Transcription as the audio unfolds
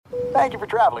Thank you for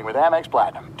traveling with Amex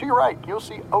Platinum. To your right, you'll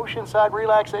see oceanside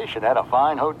relaxation at a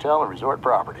fine hotel and resort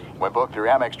property. When booked through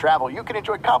Amex Travel, you can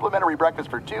enjoy complimentary breakfast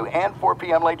for 2 and 4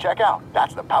 p.m. late checkout.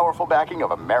 That's the powerful backing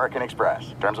of American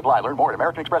Express. Terms apply. Learn more at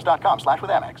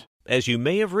americanexpress.com/withAmex. As you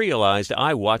may have realized,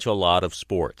 I watch a lot of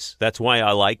sports. That's why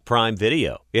I like Prime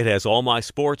Video. It has all my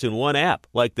sports in one app,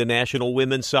 like the National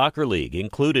Women's Soccer League,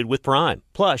 included with Prime.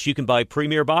 Plus, you can buy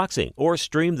Premier Boxing or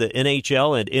stream the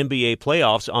NHL and NBA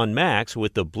playoffs on Max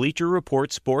with the Bleacher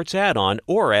Report Sports add-on,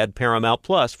 or add Paramount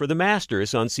Plus for the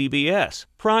Masters on CBS.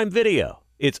 Prime Video.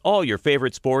 It's all your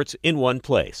favorite sports in one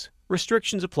place.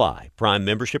 Restrictions apply. Prime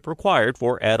membership required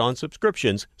for add-on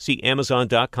subscriptions. See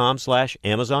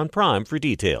Amazon.com/Amazon Prime for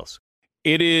details.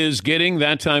 It is getting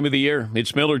that time of the year.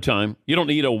 It's Miller time. You don't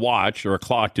need a watch or a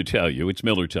clock to tell you. It's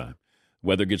Miller time.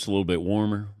 Weather gets a little bit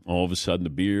warmer. All of a sudden, the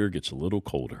beer gets a little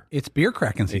colder. It's beer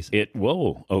cracking season.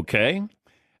 Whoa, okay.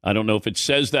 I don't know if it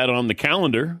says that on the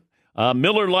calendar.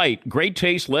 Miller Lite, great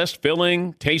taste, less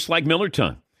filling, tastes like Miller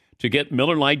time. To get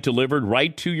Miller Lite delivered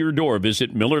right to your door,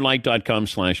 visit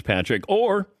MillerLite.com/Patrick,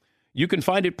 or you can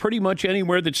find it pretty much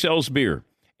anywhere that sells beer.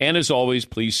 And as always,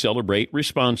 please celebrate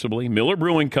responsibly. Miller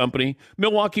Brewing Company,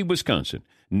 Milwaukee, Wisconsin.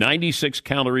 96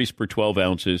 calories per 12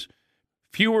 ounces.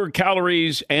 Fewer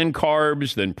calories and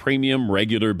carbs than premium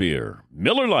regular beer.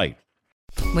 Miller Lite.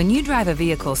 When you drive a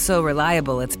vehicle so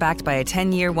reliable it's backed by a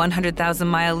 10-year,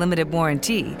 100,000-mile limited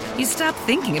warranty, you stop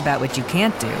thinking about what you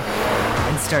can't do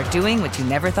and start doing what you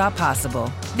never thought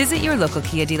possible. Visit your local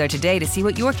Kia dealer today to see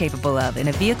what you're capable of in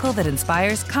a vehicle that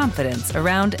inspires confidence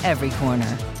around every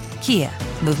corner. Kia,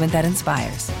 movement that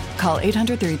inspires. Call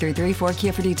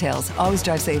 800-333-4KIA for details. Always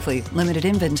drive safely. Limited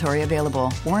inventory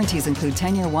available. Warranties include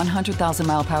 10-year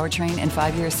 100,000-mile powertrain and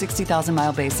 5-year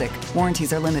 60,000-mile basic.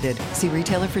 Warranties are limited. See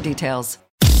retailer for details.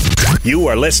 You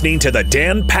are listening to The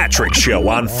Dan Patrick Show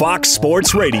on Fox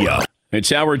Sports Radio.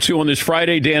 It's hour 2 on this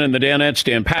Friday. Dan and the Danettes,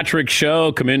 Dan Patrick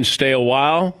Show. Come in, stay a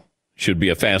while. Should be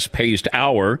a fast-paced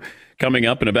hour. Coming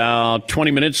up in about 20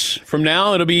 minutes from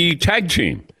now, it'll be Tag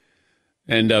Team.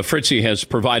 And Fritzy has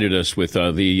provided us with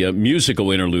the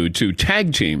musical interlude to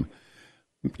Tag Team.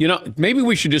 You know, maybe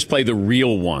we should just play the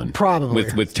real one.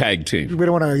 Probably. With Tag Team. We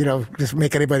don't want to, just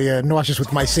make anybody nauseous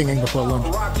with my singing before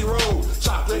lunch.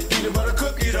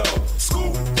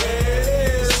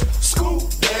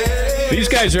 These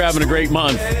guys are having a great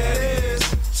month.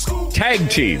 Tag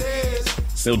Team.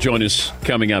 They'll join us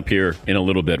coming up here in a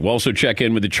little bit. We'll also check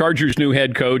in with the Chargers' new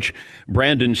head coach,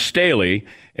 Brandon Staley,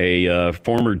 a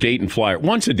former Dayton Flyer.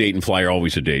 Once a Dayton Flyer,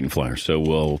 always a Dayton Flyer. So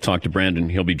we'll talk to Brandon.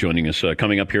 He'll be joining us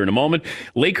coming up here in a moment.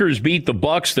 Lakers beat the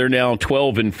Bucks. They're now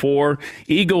 12-4.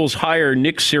 Eagles hire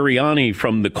Nick Sirianni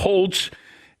from the Colts.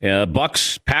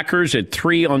 Bucks, Packers at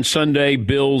 3 on Sunday.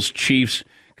 Bills, Chiefs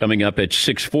coming up at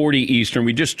 6:40 Eastern.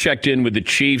 We just checked in with the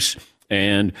Chiefs.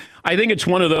 And I think it's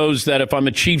one of those that if I'm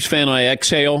a Chiefs fan, I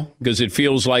exhale because it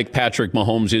feels like Patrick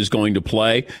Mahomes is going to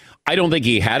play. I don't think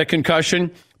he had a concussion,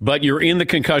 but you're in the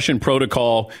concussion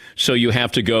protocol, so you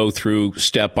have to go through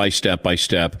step by step by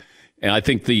step. And I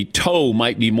think the toe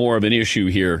might be more of an issue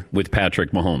here with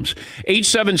Patrick Mahomes.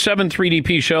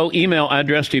 877-3DP Show. Email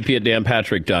address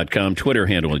dp@danpatrick.com. Twitter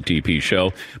handle at DP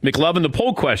Show. McLovin, the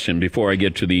poll question before I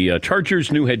get to the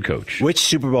Chargers' new head coach. Which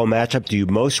Super Bowl matchup do you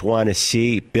most want to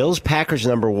see? Bills-Packers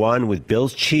 #1 with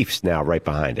Bills-Chiefs now right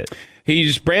behind it.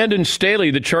 He's Brandon Staley,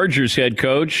 the Chargers head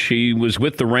coach. He was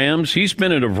with the Rams. He's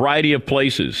been at a variety of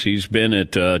places. He's been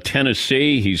at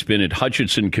Tennessee. He's been at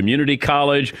Hutchinson Community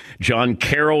College, John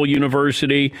Carroll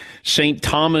University, St.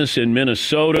 Thomas in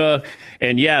Minnesota.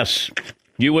 And yes,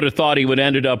 you would have thought he would have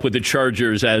ended up with the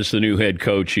Chargers as the new head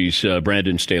coach. He's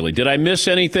Brandon Staley. Did I miss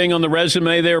anything on the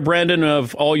resume there, Brandon,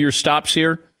 of all your stops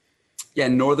here? Yeah,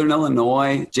 Northern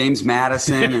Illinois, James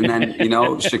Madison, and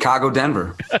then, Chicago,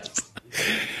 Denver.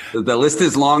 The list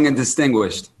is long and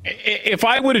distinguished. If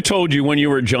I would have told you when you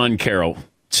were John Carroll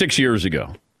 6 years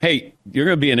ago, hey, you're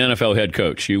going to be an NFL head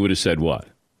coach, you would have said what?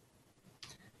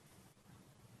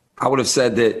 I would have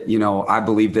said that, I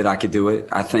believe that I could do it.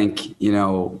 I think,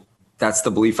 that's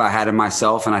the belief I had in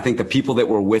myself. And I think the people that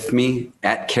were with me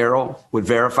at Carroll would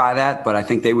verify that, but I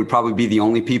think they would probably be the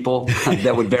only people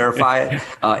that would verify it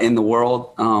in the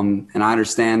world. And I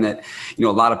understand that, a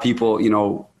lot of people,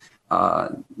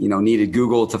 needed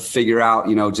Google to figure out,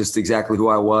 just exactly who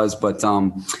I was. But,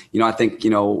 I think,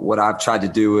 what I've tried to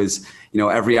do is,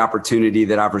 every opportunity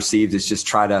that I've received is just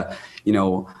try to,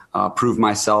 prove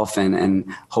myself. And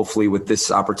hopefully with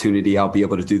this opportunity, I'll be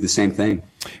able to do the same thing.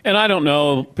 And I don't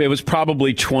know, it was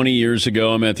probably 20 years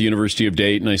ago. I'm at the University of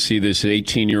Dayton. I see this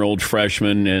 18-year-old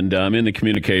freshman, and I'm in the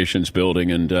communications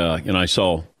building, and I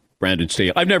saw Brandon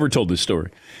Staley. I've never told this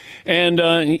story. And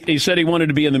he said he wanted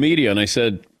to be in the media. And I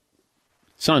said,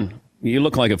 son, you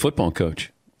look like a football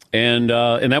coach. And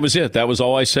that was it. That was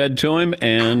all I said to him.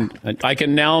 And I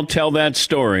can now tell that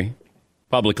story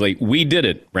publicly. We did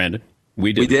it, Brandon.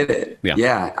 We did it.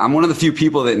 Yeah. I'm one of the few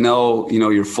people that know,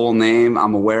 your full name.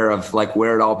 I'm aware of like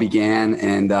where it all began.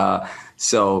 And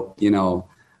so,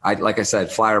 like I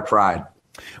said, Flyer pride.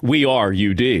 We are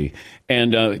UD.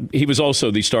 And he was also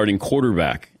the starting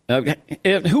quarterback.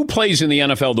 Who plays in the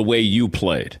NFL the way you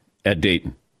played at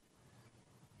Dayton?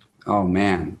 Oh,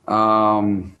 man.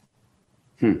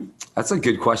 That's a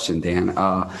good question, Dan.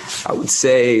 I would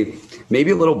say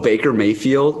maybe a little Baker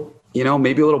Mayfield,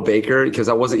 maybe a little Baker, because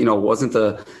I wasn't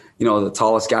the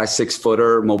tallest guy,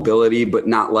 6-footer, mobility, but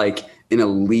not like an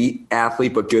elite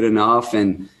athlete, but good enough.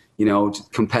 And,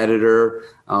 competitor.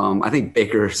 I think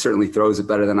Baker certainly throws it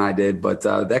better than I did, but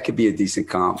that could be a decent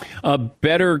comp. A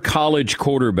better college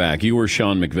quarterback, you or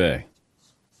Sean McVay?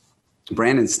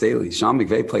 Brandon Staley. Sean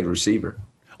McVay played receiver.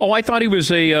 Oh, I thought he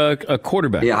was a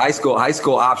quarterback. Yeah, high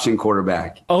school option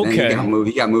quarterback. Okay. Then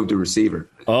he got moved to receiver.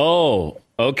 Oh,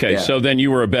 okay. Yeah. So then you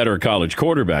were a better college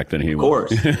quarterback than he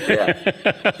was. Of course.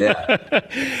 Yeah.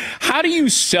 How do you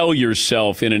sell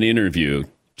yourself in an interview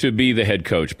to be the head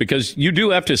coach? Because you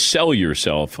do have to sell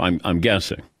yourself, I'm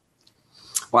guessing.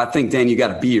 Well, I think, Dan, you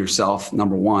got to be yourself,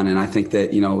 number one. And I think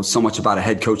that, so much about a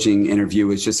head coaching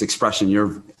interview is just expressing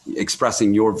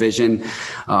your vision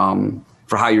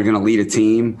for how you're going to lead a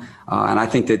team. And I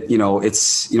think that,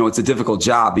 it's a difficult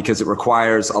job because it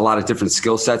requires a lot of different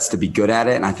skill sets to be good at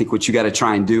it. And I think what you got to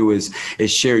try and do is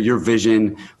share your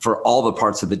vision for all the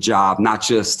parts of the job, not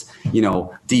just,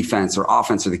 defense or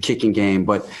offense or the kicking game,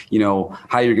 but,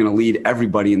 how you're going to lead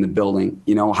everybody in the building,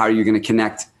 how are you going to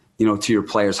connect to your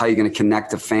players? How are you going to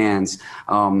connect to fans?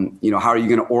 How are you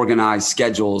going to organize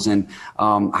schedules? And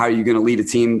how are you going to lead a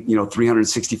team,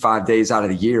 365 days out of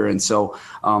the year? And so,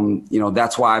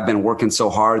 that's why I've been working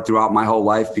so hard throughout my whole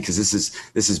life, because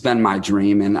this has been my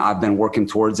dream and I've been working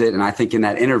towards it. And I think in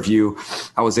that interview,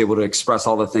 I was able to express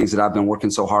all the things that I've been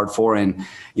working so hard for. And,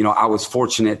 I was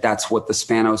fortunate. That's what the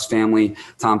Spanos family,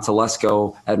 Tom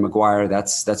Telesco, Ed McGuire,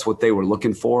 that's what they were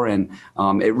looking for. And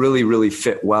it really, really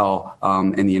fit well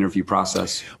in the interview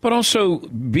process. But also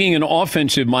being an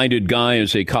offensive-minded guy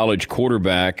as a college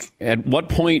quarterback, at what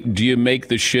point do you make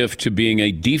the shift to being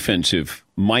a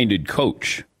defensive-minded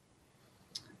coach?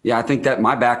 Yeah, I think that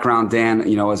my background, Dan,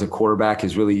 as a quarterback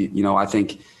has really, I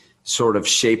think sort of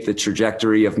shaped the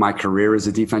trajectory of my career as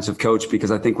a defensive coach,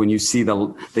 because I think when you see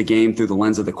the game through the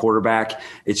lens of the quarterback,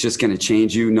 it's just going to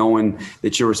change you, knowing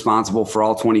that you're responsible for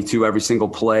all 22 every single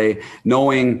play,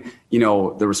 knowing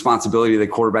the responsibility the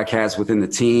quarterback has within the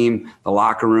team, the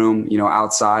locker room,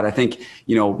 outside. I think,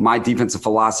 my defensive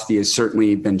philosophy has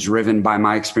certainly been driven by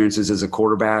my experiences as a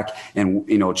quarterback and,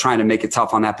 trying to make it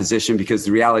tough on that position, because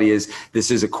the reality is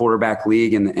this is a quarterback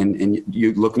league and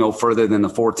you look no further than the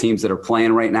 4 teams that are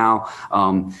playing right now.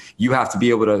 You have to be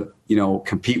able to,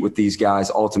 compete with these guys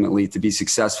ultimately to be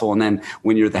successful. And then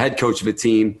when you're the head coach of a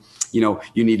team, you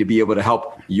need to be able to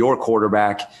help your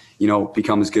quarterback,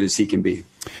 become as good as he can be.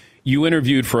 You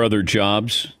interviewed for other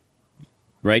jobs,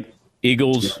 right?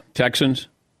 Eagles, yeah. Texans?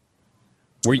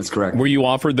 That's correct. Were you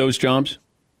offered those jobs?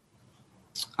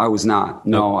 I was not.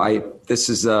 No, this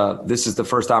is the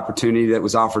first opportunity that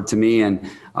was offered to me, and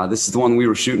this is the one we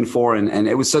were shooting for, and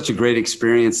it was such a great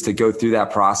experience to go through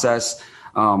that process.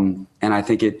 And I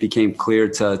think it became clear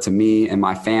to me and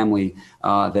my family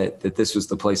that this was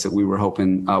the place that we were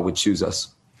hoping would choose us.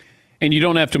 And you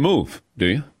don't have to move, do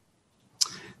you?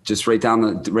 Just right down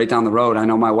the road. I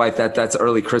know my wife, that's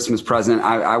early Christmas present.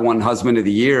 I won husband of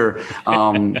the year,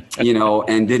 and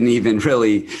didn't even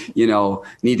really,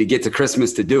 need to get to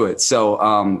Christmas to do it. So,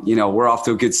 we're off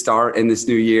to a good start in this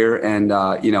new year. And,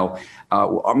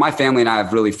 my family and I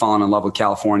have really fallen in love with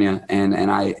California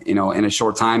and I, in a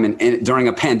short time and during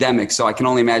a pandemic. So I can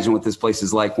only imagine what this place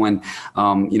is like when,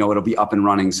 it'll be up and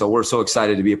running. So we're so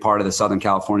excited to be a part of the Southern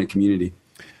California community.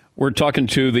 We're talking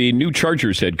to the new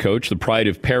Chargers head coach, the pride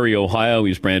of Perry, Ohio.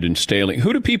 He's Brandon Staley.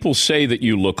 Who do people say that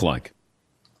you look like?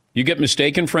 You get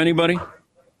mistaken for anybody?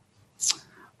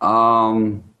 There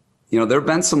have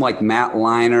been some like Matt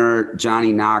Leinart,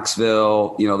 Johnny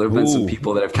Knoxville. There have been some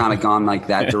people that have kind of gone like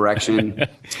that direction.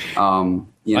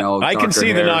 I can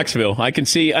see the Knoxville. I can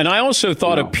see. And I also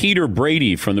thought of Peter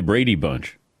Brady from the Brady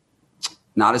Bunch.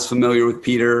 Not as familiar with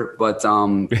Peter, but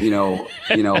I'll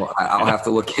have to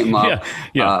look him up.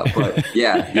 But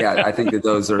I think that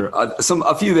those are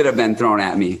a few that have been thrown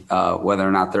at me. Whether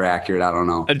or not they're accurate, I don't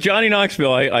know. Johnny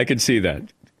Knoxville, I can see that.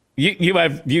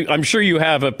 I'm sure you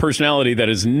have a personality that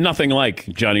is nothing like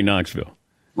Johnny Knoxville.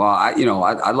 Well,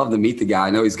 I'd love to meet the guy. I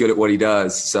know he's good at what he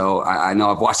does. So I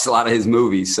know I've watched a lot of his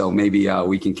movies. So maybe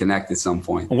we can connect at some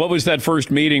point. What was that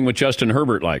first meeting with Justin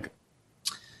Herbert like?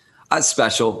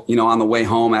 Special, on the way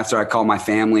home after I called my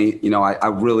family, I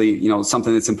really,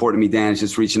 something that's important to me, Dan, is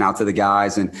just reaching out to the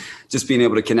guys and just being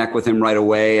able to connect with him right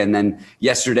away. And then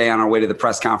yesterday on our way to the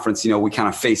press conference, we kind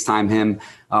of FaceTime him,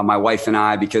 my wife and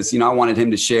I, because, I wanted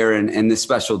him to share in this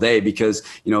special day because,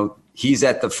 he's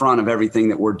at the front of everything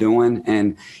that we're doing.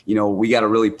 And, we got to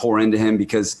really pour into him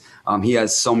because he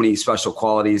has so many special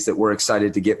qualities that we're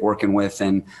excited to get working with.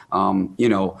 And,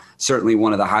 certainly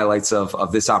one of the highlights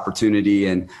of this opportunity.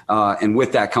 And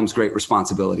with that comes great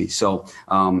responsibility. So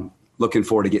looking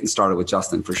forward to getting started with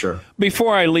Justin for sure.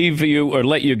 Before I leave you or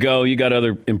let you go, you got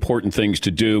other important things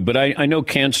to do. But I know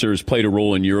cancer has played a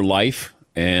role in your life.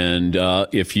 And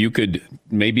if you could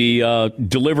maybe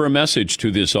deliver a message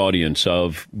to this audience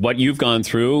of what you've gone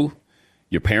through,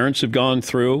 your parents have gone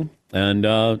through, and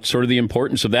sort of the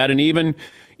importance of that. And even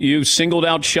you singled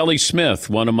out Shelly Smith,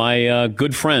 one of my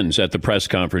good friends at the press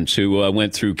conference who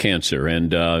went through cancer,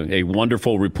 and a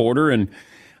wonderful reporter. And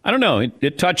I don't know,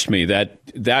 it touched me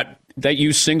that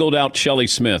you singled out Shelly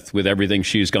Smith with everything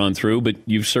she's gone through, but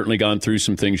you've certainly gone through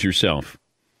some things yourself.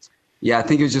 Yeah, I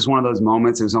think it was just one of those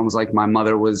moments. It was almost like my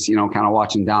mother was, kind of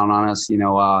watching down on us.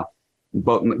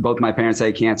 Both my parents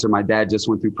had cancer. My dad just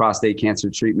went through prostate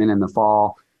cancer treatment in the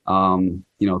fall.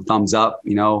 Thumbs up,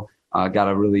 got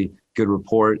a really good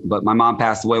report. But my mom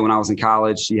passed away when I was in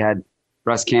college. She had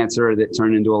breast cancer that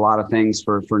turned into a lot of things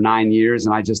for 9 years.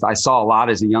 And I saw a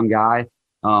lot as a young guy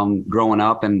growing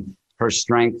up, and her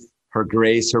strength, her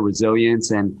grace, her resilience.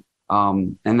 And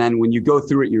then when you go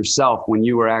through it yourself, when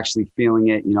you were actually feeling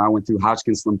it, I went through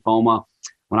Hodgkin's lymphoma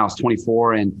when I was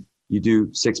 24, and you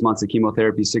do 6 months of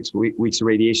chemotherapy, 6 weeks of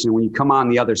radiation. And when you come on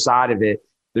the other side of it,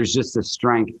 there's just a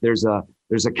strength, there's a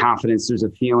confidence, there's a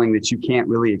feeling that you can't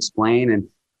really explain. And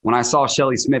when I saw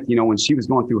Shelly Smith, when she was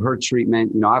going through her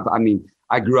treatment,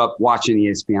 I grew up watching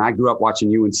ESPN. I grew up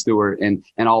watching you and Stewart and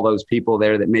all those people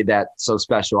there that made that so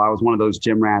special. I was one of those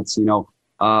gym rats,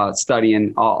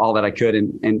 studying all that I could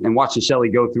and watching Shelly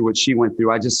go through what she went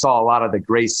through. I just saw a lot of the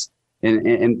grace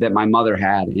and that my mother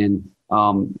had. And,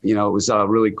 it was a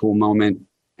really cool moment.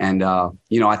 And,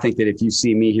 I think that if you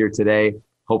see me here today,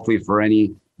 hopefully for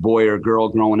any boy or girl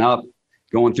growing up,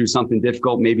 going through something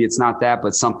difficult, maybe it's not that,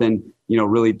 but something,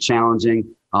 really challenging.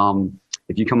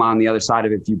 If you come on the other side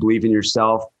of it, if you believe in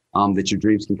yourself, that your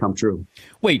dreams can come true.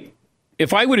 Wait.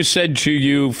 If I would have said to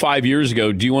you 5 years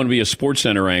ago, do you want to be a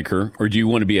SportsCenter anchor or do you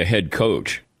want to be a head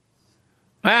coach?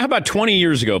 How about 20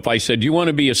 years ago if I said, do you want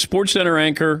to be a SportsCenter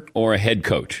anchor or a head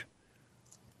coach?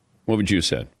 What would you have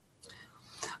said?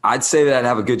 I'd say that I'd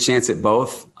have a good chance at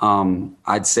both.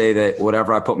 I'd say that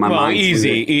whatever I put my mind to.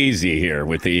 Easy here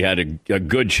with you had a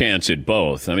good chance at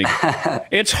both. I mean,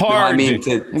 it's hard.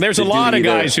 There's a lot of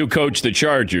guys who coach the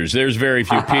Chargers. There's very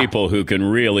few people who can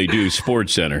really do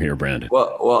SportsCenter here, Brandon.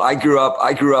 Well, I grew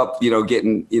up,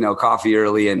 getting, coffee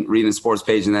early and reading the sports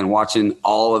page and then watching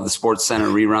all of the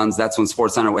SportsCenter reruns. That's when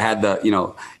SportsCenter had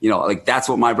the, that's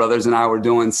what my brothers and I were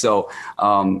doing. So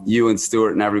you and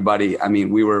Stewart and everybody,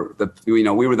 we were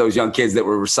those young kids that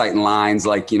were reciting lines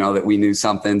that we knew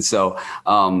something. So,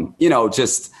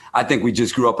 I think we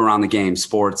just grew up around the game,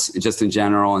 sports, just in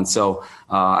general. And so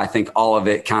I think all of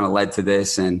it kind of led to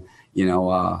this. And,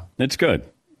 that's good.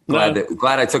 Glad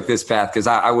I took this path because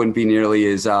I wouldn't be nearly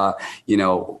as,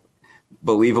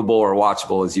 believable or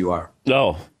watchable as you are.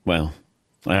 Oh, well,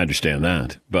 I understand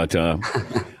that. But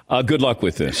good luck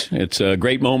with this. It's a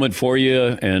great moment for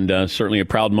you and certainly a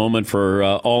proud moment for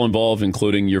all involved,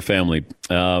 including your family.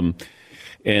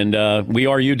 And we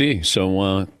are UD,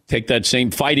 so take that same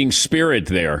fighting spirit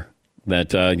there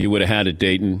that you would have had at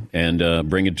Dayton and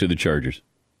bring it to the Chargers.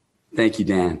 Thank you,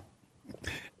 Dan.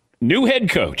 New head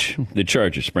coach, the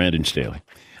Chargers, Brandon Staley.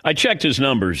 I checked his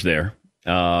numbers there.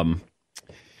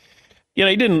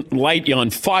 He didn't light you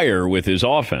on fire with his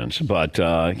offense, but,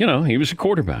 he was a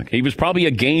quarterback. He was probably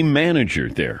a game manager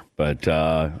there. But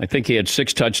I think he had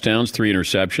 6 touchdowns, 3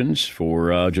 interceptions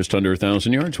for just under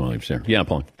 1,000 yards while he was there. Yeah,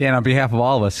 Paul. Dan, on behalf of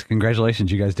all of us,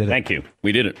 congratulations. You guys did it. Thank you.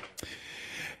 We did it.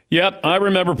 Yep, I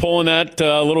remember pulling that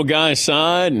little guy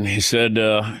aside, and he said,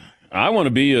 I want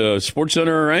to be a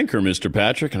SportsCenter anchor, Mr.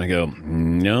 Patrick. And I go,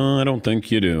 no, I don't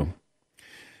think you do.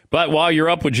 But while you're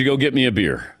up, would you go get me a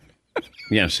beer?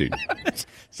 Yes, he.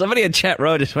 Somebody in chat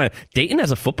row just went, Dayton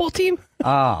has a football team?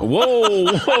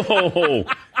 Whoa.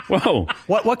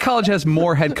 What college has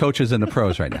more head coaches than the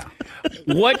pros right now?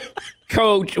 What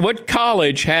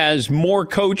college has more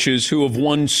coaches who have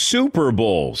won Super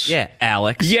Bowls? Yeah,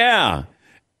 Alex. Yeah.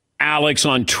 Alex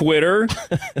on Twitter.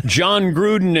 John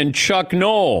Gruden and Chuck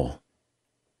Knoll.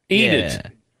 Eat it.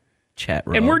 Chat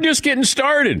room. And we're just getting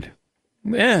started.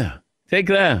 Yeah, take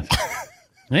that.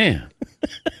 Man.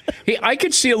 Hey, I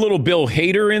could see a little Bill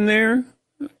Hader in there,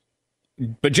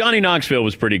 but Johnny Knoxville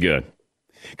was pretty good.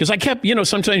 Because I kept,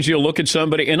 sometimes you'll look at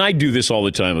somebody, and I do this all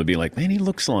the time. I'll be like, man, he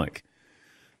looks like,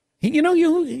 you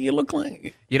look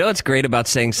like. You know what's great about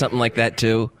saying something like that,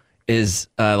 too, is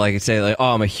like I say, like,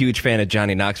 oh, I'm a huge fan of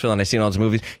Johnny Knoxville, and I've seen all his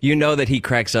movies. You know that he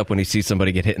cracks up when he sees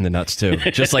somebody get hit in the nuts, too,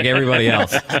 just like everybody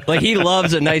else. Like, he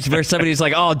loves a nice verse. Somebody's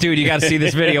like, oh, dude, you got to see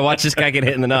this video. Watch this guy get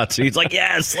hit in the nuts. He's like,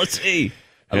 yes, let's see.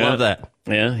 I love that.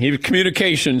 Yeah, he was a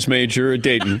communications major at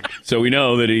Dayton, so we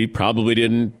know that he probably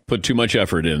didn't put too much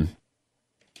effort in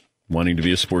wanting to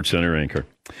be a SportsCenter anchor.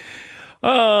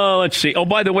 Let's see. Oh,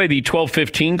 by the way, the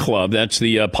 1215 Club, that's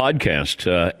the podcast.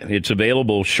 It's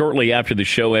available shortly after the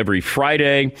show every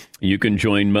Friday. You can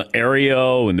join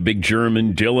Ario and the big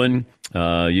German, Dylan.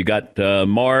 You got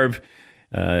Marv.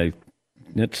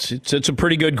 It's a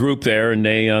pretty good group there, and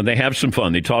they have some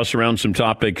fun. They toss around some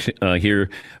topics here,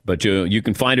 but you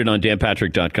can find it on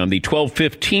danpatrick.com. The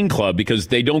 1215 Club, because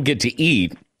they don't get to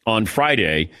eat on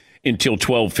Friday until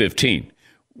 12:15.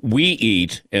 We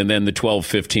eat, and then the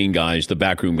 12:15 guys, the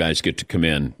backroom guys, get to come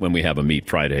in when we have a meet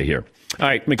Friday here. All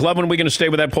right, McLovin, are we going to stay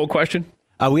with that poll question?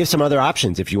 We have some other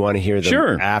options if you want to hear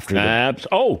them after.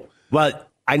 Well,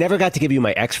 I never got to give you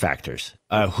my X factors.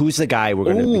 Who's the guy we're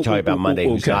going to be talking about Monday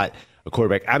who's not a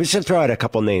quarterback? I was just throw out a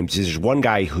couple names. There's one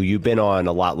guy who you've been on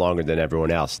a lot longer than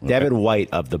everyone else. Okay. Devin White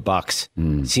of the Bucks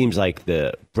seems like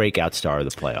the breakout star of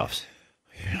the playoffs.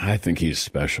 I think he's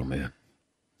special, man.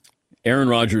 Aaron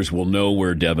Rodgers will know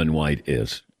where Devin White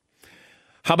is.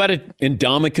 How about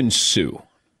Ndamukong Suh?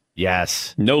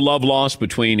 Yes. No love lost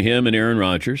between him and Aaron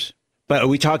Rodgers. But are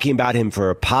we talking about him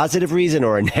for a positive reason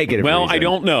or a negative reason? Well, I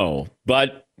don't know.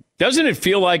 But doesn't it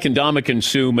feel like Ndamukong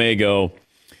Suh may go,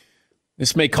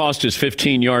 this may cost us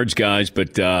 15 yards, guys,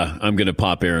 but I'm going to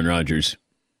pop Aaron Rodgers.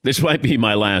 This might be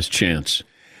my last chance.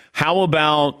 How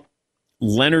about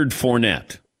Leonard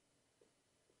Fournette?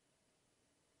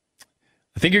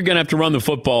 I think you're going to have to run the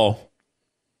football.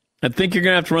 I think you're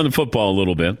going to have to run the football a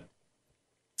little bit.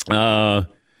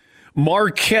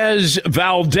 Marquez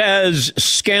Valdez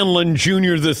Scanlon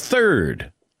Jr. III.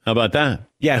 How about that?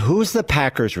 Yeah, who's the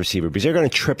Packers receiver? Because they're going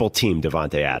to triple team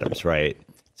Devontae Adams, right?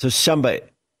 So somebody,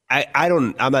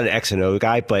 I'm not an X and O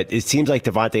guy, but it seems like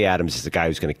Devontae Adams is the guy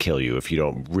who's going to kill you if you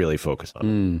don't really focus on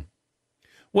him.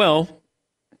 Well,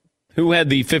 who had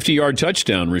the 50-yard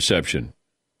touchdown reception?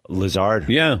 Lazard.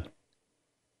 Yeah.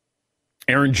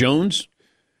 Aaron Jones.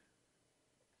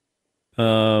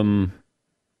 The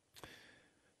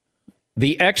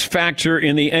X factor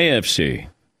in the AFC.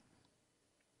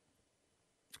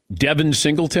 Devin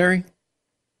Singletary.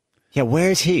 Yeah,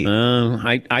 where is he?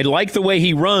 I like the way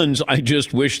he runs. I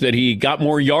just wish that he got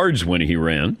more yards when he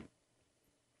ran.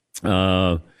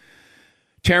 Taron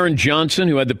Johnson,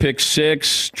 who had the pick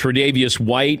six. Tre'Davious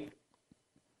White.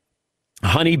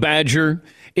 Honey Badger.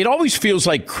 It always feels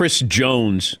like Chris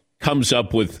Jones comes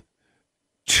up with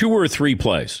 2 or 3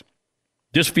 plays.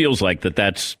 Just feels like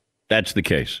that's the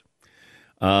case.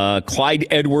 Clyde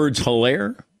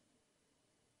Edwards-Helaire.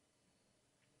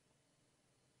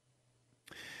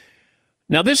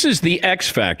 Now, this is the X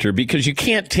factor because you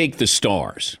can't take the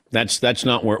stars. That's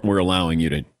not what we're allowing you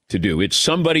to do. It's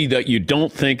somebody that you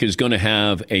don't think is going to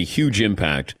have a huge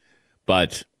impact,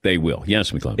 but they will.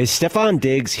 Yes, McClellan. Is Stephon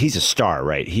Diggs, he's a star,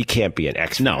 right? He can't be an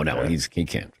X factor. No, he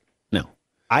can't. No.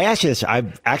 I asked you this. I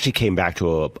actually came back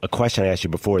to a question I asked you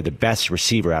before. The best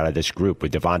receiver out of this group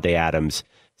with Devontae Adams,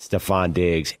 Stephon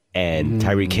Diggs, and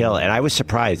Tyreek Hill. And I was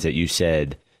surprised that you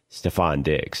said Stephon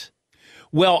Diggs.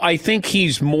 Well, I think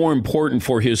he's more important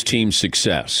for his team's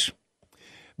success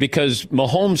because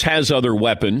Mahomes has other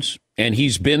weapons, and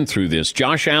he's been through this.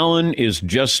 Josh Allen is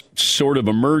just sort of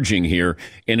emerging here,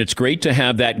 and it's great to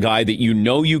have that guy that you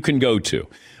know you can go to.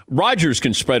 Rodgers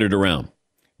can spread it around.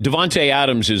 Devontae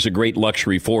Adams is a great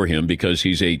luxury for him because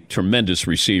he's a tremendous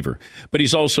receiver. But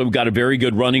he's also got a very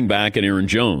good running back in Aaron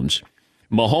Jones.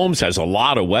 Mahomes has a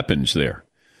lot of weapons there.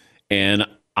 And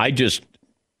I get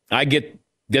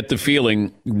the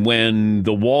feeling when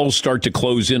the walls start to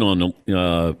close in on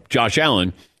Josh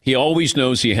Allen, he always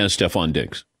knows he has Stephon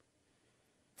Diggs.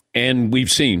 And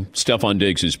we've seen Stephon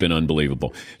Diggs has been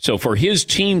unbelievable. So for his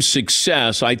team's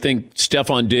success, I think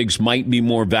Stephon Diggs might be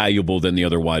more valuable than the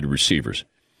other wide receivers.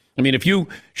 I mean, if you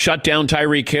shut down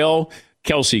Tyreek Hill,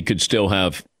 Kelsey could still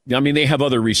have, they have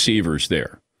other receivers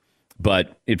there.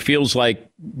 But it feels like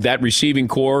that receiving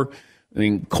core,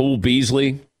 Cole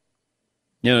Beasley,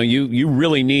 you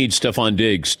really need Stephon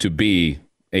Diggs to be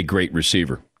a great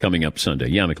receiver coming up Sunday.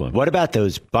 Yeah, McClellan. What about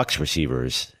those Bucs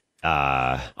receivers?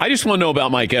 I just want to know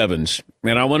about Mike Evans,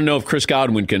 and I want to know if Chris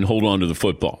Godwin can hold on to the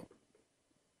football.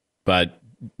 But,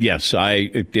 yes,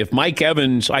 if Mike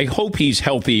Evans, I hope he's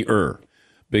healthier.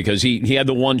 Because he had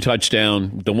the one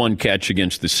touchdown, the one catch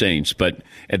against the Saints. But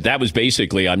that was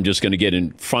basically, I'm just going to get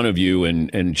in front of you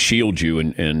and shield you,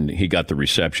 and he got the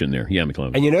reception there. Yeah,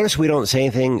 McClellan. And you notice we don't say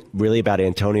anything really about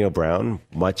Antonio Brown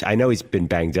much. I know he's been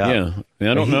banged up. Yeah,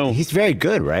 I don't know. He's very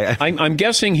good, right? I'm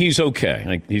guessing he's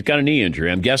okay. He's got a knee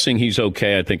injury. I'm guessing he's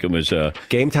okay. I think it was a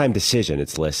game time decision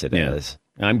it's listed as.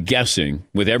 I'm guessing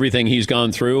with everything he's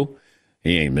gone through,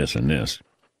 he ain't missing this.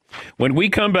 When we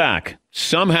come back,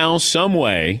 somehow, some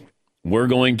way, we're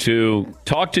going to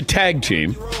talk to Tag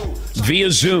Team via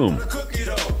Zoom.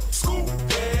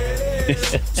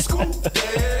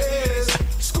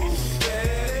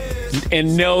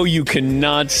 And no, you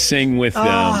cannot sing with them.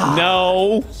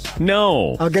 No.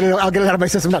 I'll get it out of my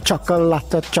system. Not chocolate,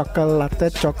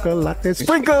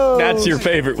 sprinkles. That's your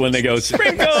favorite when they go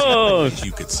sprinkles.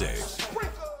 You could say.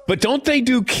 But don't they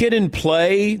do Kid and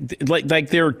Play? Like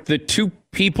they're the two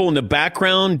people in the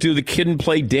background do the Kid and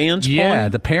Play dance? Yeah,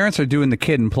 the parents are doing the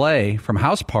Kid and Play from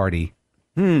House Party.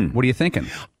 What are you thinking?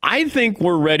 I think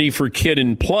we're ready for Kid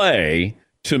and Play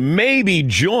to maybe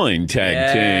join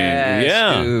Tag Team.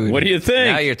 Yeah. Dude. What do you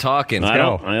think? Now you're talking. I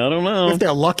don't know. If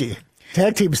they're lucky.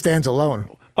 Tag Team stands alone.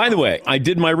 By the way, I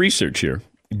did my research here.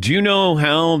 Do you know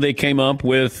how they came up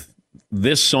with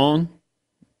this song?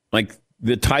 Like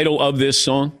the title of this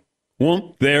song?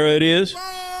 Well, there it is.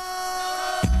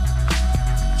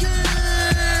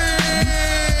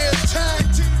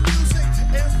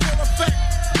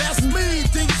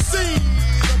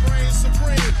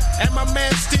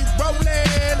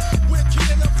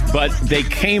 But they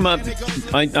came up,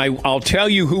 I'll tell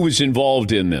you who was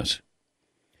involved in this.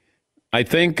 I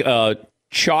think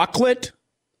chocolate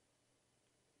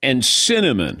and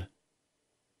cinnamon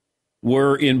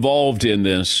were involved in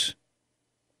this.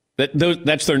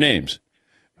 That's their names.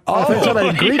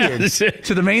 Ingredients.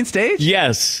 To the main stage?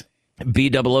 Yes.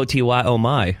 B-O-O-T-Y, oh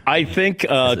my. I think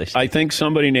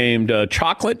somebody named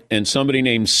chocolate and somebody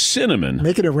named cinnamon.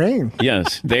 Making it rain.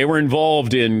 Yes. They were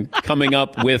involved in coming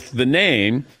up with the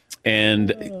name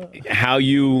and how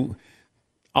you...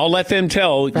 I'll let them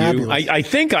tell Fabulous. you. I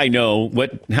think I know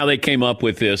how they came up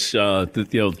with this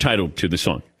title to the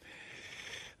song.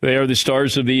 They are the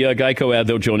stars of the Geico ad.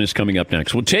 They'll join us coming up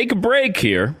next. We'll take a break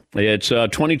here. It's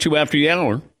 22 after the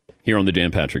hour here on the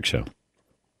Dan Patrick Show.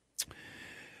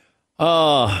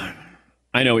 I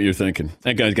know what you're thinking.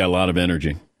 That guy's got a lot of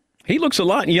energy. He looks a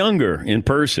lot younger in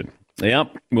person.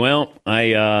 Yep. Well,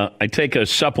 I take a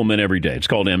supplement every day. It's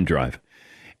called M Drive.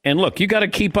 And look, you got to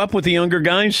keep up with the younger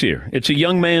guys here. It's a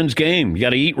young man's game. You got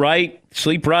to eat right,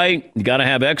 sleep right. You got to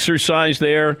have exercise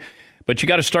there. But you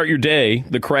got to start your day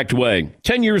the correct way.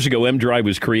 10 years ago, M Drive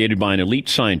was created by an elite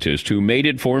scientist who made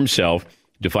it for himself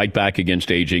to fight back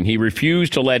against aging. He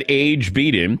refused to let age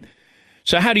beat him.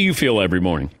 So how do you feel every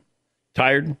morning?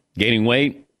 Tired? Gaining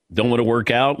weight? Don't want to work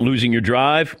out? Losing your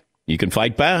drive? You can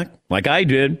fight back like I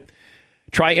did.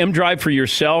 Try M Drive for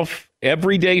yourself.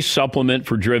 Everyday supplement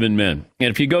for driven men.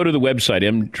 And if you go to the website,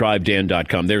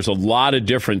 mdrivedan.com, there's a lot of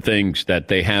different things that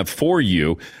they have for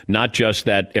you, not just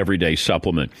that everyday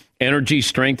supplement. Energy,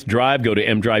 strength, drive. Go to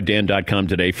mdrivedan.com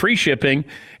today. Free shipping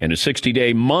and a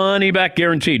 60-day money-back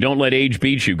guarantee. Don't let age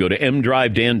beat you. Go to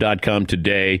mdrivedan.com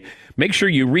today. Make sure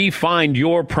you refine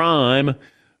your prime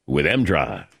with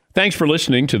M-Drive. Thanks for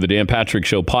listening to the Dan Patrick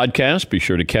Show podcast. Be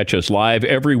sure to catch us live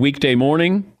every weekday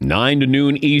morning, 9 to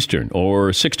noon Eastern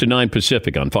or 6 to 9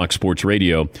 Pacific on Fox Sports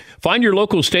Radio. Find your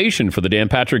local station for the Dan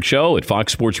Patrick Show at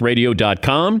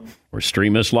foxsportsradio.com or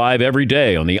stream us live every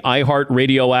day on the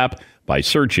iHeartRadio app by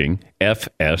searching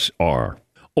FSR.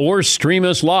 Or stream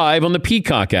us live on the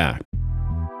Peacock app.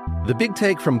 The Big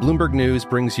Take from Bloomberg News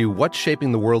brings you what's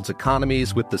shaping the world's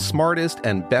economies with the smartest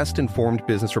and best-informed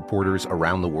business reporters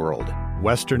around the world.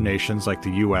 Western nations like the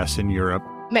U.S. and Europe.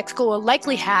 Mexico will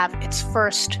likely have its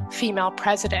first female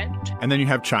president. And then you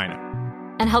have China.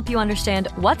 And help you understand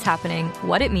what's happening,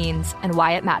 what it means, and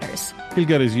why it matters. He'll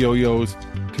get his yo-yos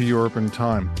to Europe in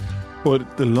time.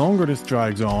 But the longer this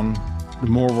drags on, the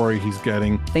more worry he's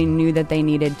getting. They knew that they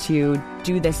needed to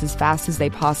do this as fast as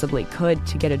they possibly could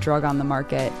to get a drug on the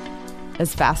market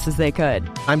as fast as they could.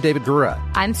 I'm David Gura.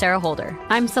 I'm Sarah Holder.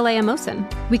 I'm Saleha Mohsen.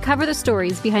 We cover the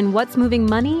stories behind what's moving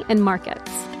money and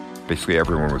markets. Basically,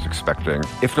 everyone was expecting,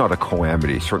 if not a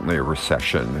calamity, certainly a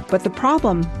recession. But the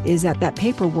problem is that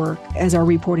paperwork, as our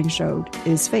reporting showed,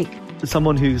 is fake. As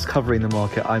someone who's covering the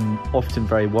market, I'm often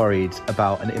very worried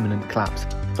about an imminent collapse.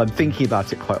 So I'm thinking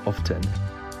about it quite often.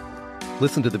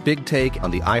 Listen to The Big Take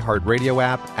on the iHeartRadio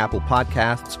app, Apple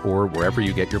Podcasts, or wherever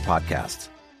you get your podcasts.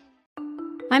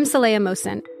 I'm Saleha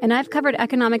Mohsin, and I've covered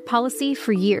economic policy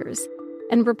for years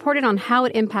and reported on how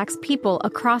it impacts people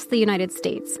across the United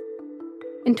States.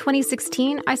 In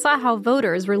 2016, I saw how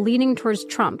voters were leaning towards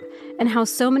Trump and how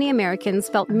so many Americans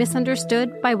felt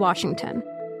misunderstood by Washington.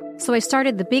 So I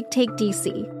started The Big Take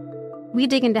DC. We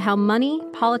dig into how money,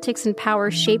 politics, and power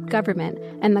shape government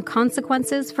and the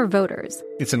consequences for voters.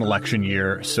 It's an election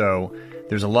year, so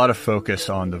there's a lot of focus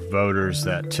on the voters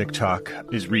that TikTok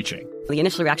is reaching. The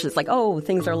initial reaction is like, oh,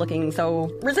 things are looking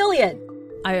so resilient.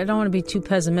 I don't want to be too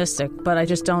pessimistic, but I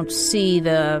just don't see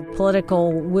the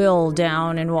political will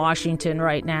down in Washington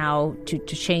right now to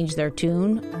change their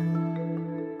tune.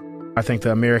 I think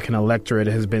the American electorate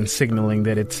has been signaling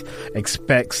that it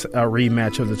expects a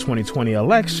rematch of the 2020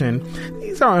 election.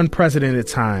 These are unprecedented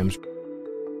times.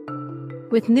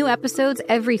 With new episodes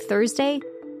every Thursday,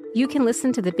 you can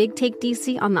listen to The Big Take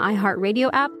DC on the iHeartRadio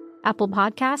app, Apple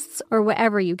Podcasts, or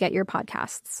wherever you get your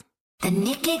podcasts. The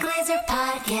Nikki Glazer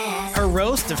Podcast. Her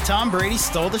roast of Tom Brady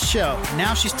stole the show.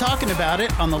 Now she's talking about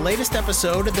it on the latest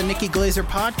episode of the Nikki Glazer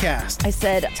Podcast. I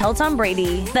said, tell Tom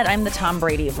Brady that I'm the Tom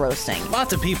Brady of roasting.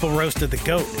 Lots of people roasted the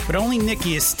GOAT, but only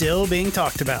Nikki is still being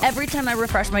talked about. Every time I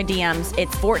refresh my DMs,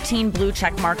 it's 14 blue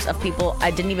check marks of people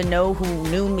I didn't even know who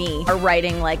knew me are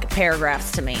writing like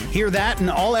paragraphs to me. Hear that in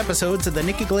all episodes of the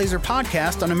Nikki Glazer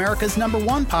Podcast on America's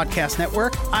 #1 podcast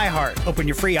network, iHeart. Open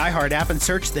your free iHeart app and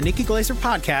search the Nikki Glazer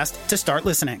Podcast to start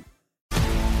listening.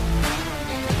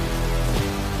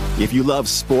 If you love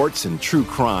sports and true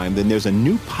crime, then there's a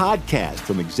new podcast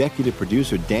from executive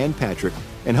producer Dan Patrick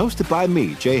and hosted by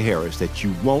me, Jay Harris, that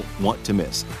you won't want to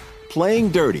miss.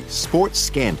 Playing Dirty: Sports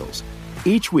Scandals.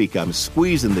 Each week, I'm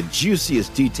squeezing the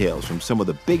juiciest details from some of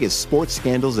the biggest sports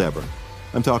scandals ever.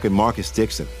 I'm talking Marcus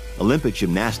Dixon, Olympic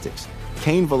gymnastics,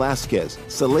 Cain Velasquez,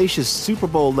 salacious Super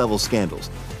Bowl-level scandals.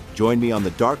 Join me on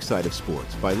the dark side of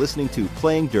sports by listening to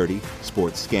Playing Dirty: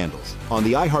 Sports Scandals on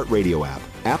the iHeartRadio app,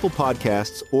 Apple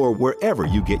Podcasts, or wherever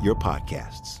you get your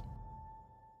podcasts.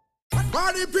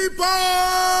 Party people!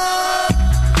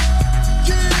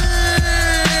 Yeah!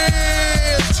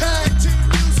 Tag team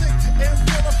music in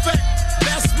full effect.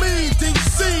 That's me,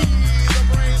 DC, the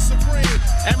brain supreme.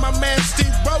 And my man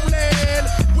Steve Rowland.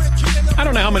 I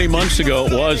don't know how many months ago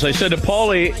it was. I said to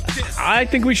Paulie, I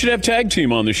think we should have tag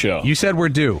team on the show. You said we're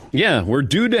due. Yeah, we're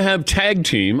due to have tag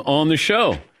team on the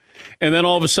show. And then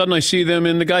all of a sudden I see them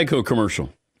in the Geico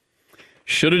commercial.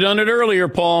 Should have done it earlier,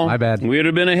 Paul. My bad. We would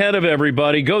have been ahead of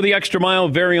everybody. Go the extra mile.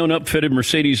 Very own upfitted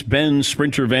Mercedes-Benz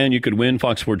Sprinter van. You could win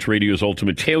Fox Sports Radio's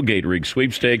Ultimate Tailgate Rig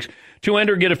Sweepstakes. To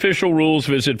enter, get official rules.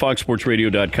 Visit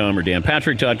foxsportsradio.com or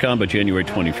danpatrick.com by January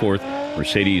 24th.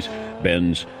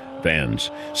 Mercedes-Benz Vans.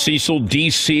 Cecil,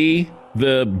 D.C.,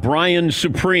 the Brian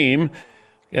Supreme,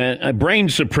 Brain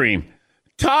Supreme.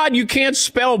 Todd, you can't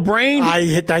spell brain.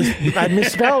 I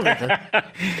misspelled it.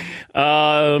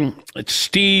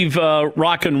 Steve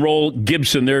Rock and Roll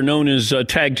Gibson. They're known as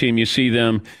tag team. You see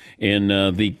them in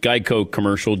the Geico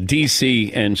commercial.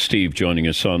 DC and Steve joining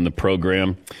us on the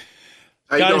program.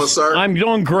 How you doing, sir? I'm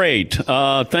doing great.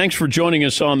 Thanks for joining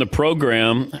us on the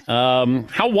program.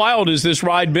 How wild has this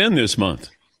ride been this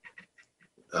month?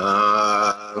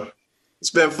 It's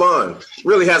been fun.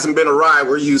 Really hasn't been a ride.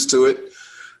 We're used to it.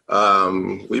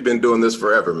 We've been doing this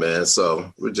forever, man.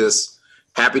 So we're just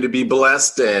happy to be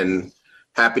blessed and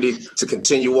happy to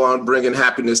continue on bringing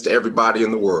happiness to everybody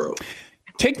in the world.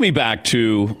 Take me back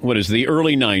to, the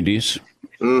early 90s.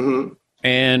 Mm-hmm.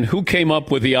 And who came up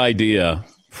with the idea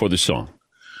for the song?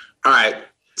 All right.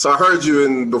 So I heard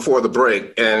you before the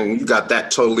break, and you got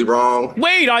that totally wrong.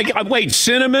 Wait,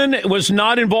 Cinnamon was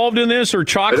not involved in this, or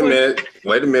Chocolate?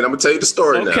 Wait a minute. I'm going to tell you the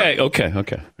story now. Okay.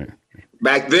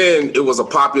 Back then, it was a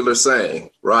popular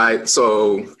saying, right?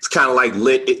 So it's kind of like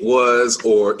lit it was,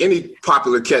 or any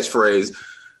popular catchphrase.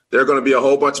 There are going to be a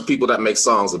whole bunch of people that make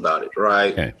songs about it,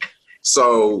 right? Okay.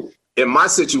 So in my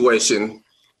situation,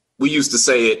 we used to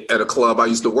say it at a club I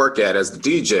used to work at as the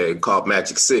DJ called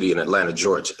Magic City in Atlanta,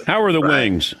 Georgia. How are the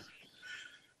wings?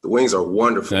 The wings are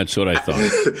wonderful. That's what I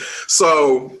thought.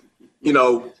 So,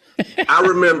 I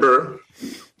remember,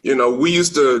 we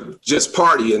used to just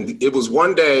party, and it was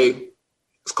one day,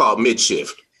 it's called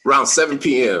mid-shift, around 7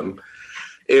 p.m.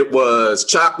 It was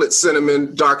Chocolate,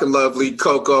 Cinnamon, Dark and Lovely,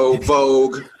 Coco,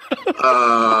 Vogue,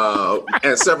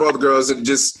 and several other girls. It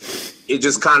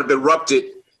just kind of erupted.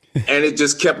 And it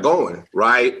just kept going,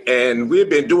 right? And we had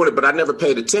been doing it, but I never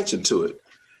paid attention to it.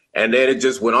 And then it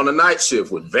just went on the night shift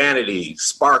with Vanity,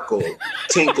 Sparkle,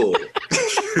 Tinkle.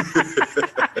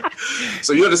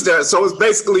 So you understand? So it's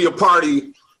basically a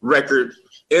party record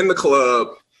in the club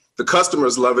The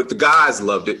customers love it. The guys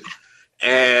loved it.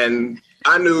 And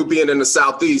I knew being in the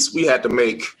Southeast, we had to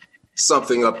make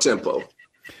something up tempo.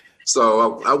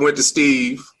 So I went to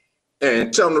Steve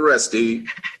and tell him the rest, Steve.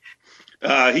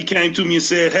 He came to me and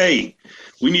said, hey,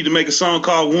 we need to make a song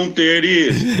called Whoop, There It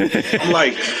Is. I'm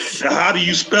like, how do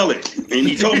you spell it? And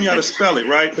he told me how to spell it,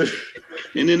 right?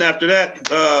 And then after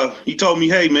that, he told me,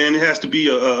 hey, man, it has to be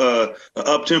a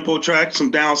up-tempo track,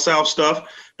 some down south stuff.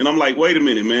 And I'm like, wait a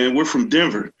minute, man, we're from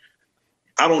Denver.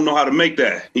 I don't know how to make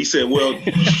that. He said, well,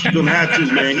 you're going to have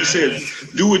to, man. He said,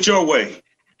 do it your way.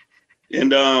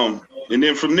 And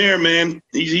then from there, man,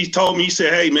 he told me, he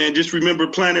said, hey, man, just remember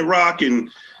Planet Rock and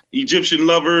Egyptian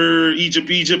Lover,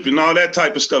 Egypt, and all that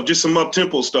type of stuff, just some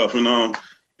up-tempo stuff. And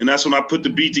that's when I put the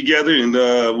beat together, and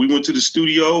we went to the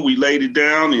studio, we laid it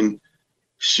down, and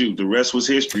shoot, the rest was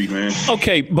history, man.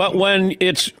 Okay, but when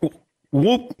it's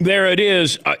whoop, there it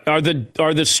is, are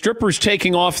the strippers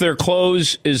taking off their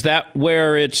clothes? Is that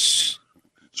where it's...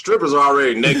 Strippers are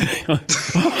already naked.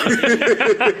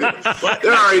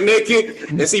 They're already naked.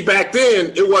 And see, back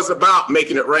then, it wasn't about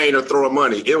making it rain or throwing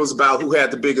money. It was about who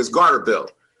had the biggest garter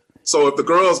belt. So if the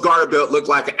girl's garter belt looked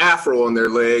like an afro on their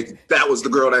leg, that was the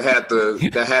girl that had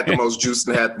the most juice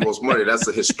and had the most money. That's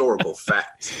a historical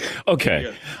fact.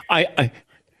 Okay. Yeah.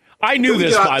 I knew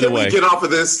this, by the way. Can we get off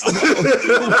of this?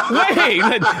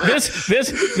 Wait,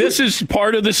 this is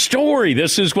part of the story.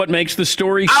 This is what makes the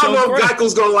story so great. I don't know if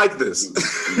Geico's going to like this.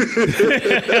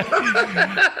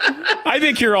 I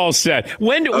think you're all set.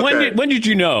 When did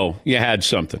you know you had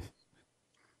something?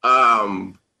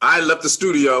 I left the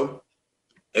studio,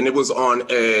 and it was on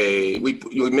we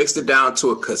mixed it down to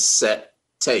a cassette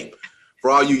tape. For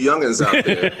all you youngins out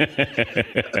there,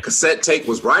 a cassette tape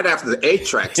was right after the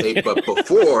 8-track tape, but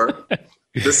before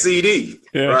the CD,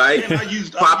 right? And I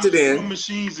used it in. Drum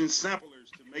machines and samplers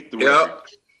to make the record. Yep,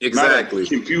 exactly.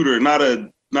 Not a computer, not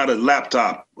a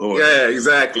laptop. Yeah,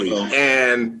 exactly. You know.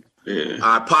 And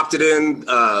I popped it in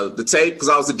the tape because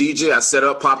I was a DJ. I set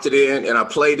up, popped it in, and I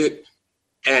played it.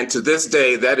 And to this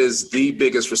day, that is the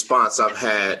biggest response I've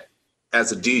had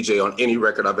as a DJ on any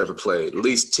record I've ever played. At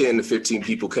least 10 to 15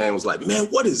 people came and was like, man,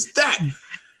 what is that?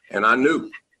 And I knew,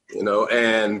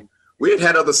 and we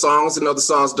had other songs and other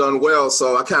songs done well.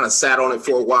 So I kind of sat on it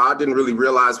for a while. I didn't really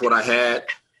realize what I had.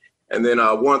 And then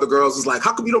one of the girls was like,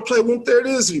 how come you don't play Whoop, There It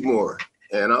Is anymore?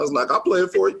 And I was like, I'll play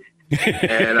it for you.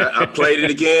 And I played it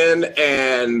again,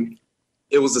 and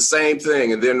it was the same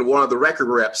thing. And then one of the record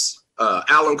reps,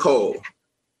 Alan Cole,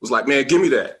 was like, man, give me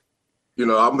that. I'm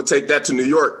going to take that to New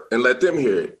York and let them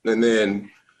hear it. And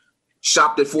then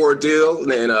shopped it for a deal.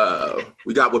 And then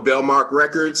we got with Bellmark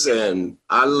Records, and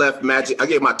I left Magic. I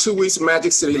gave my 2 weeks of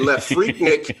Magic City, left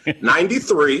Freaknik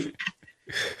 93.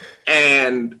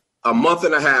 And a month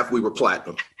and a half, we were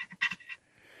platinum.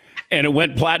 And it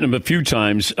went platinum a few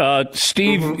times.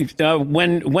 Steve,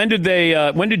 when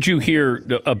did you hear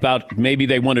about maybe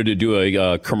they wanted to do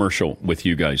a commercial with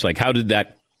you guys? Like, how did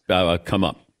that come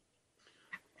up?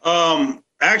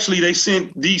 Actually, they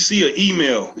sent DC an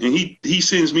email, and he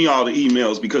sends me all the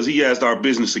emails because he has our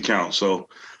business account. So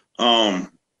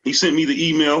he sent me the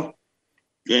email,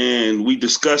 and we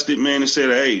discussed it, man, and said,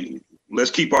 hey,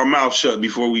 let's keep our mouth shut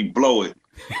before we blow it.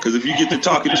 Because if you get to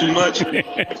talking too much, you're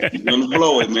going to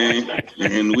blow it, man.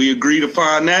 And we agreed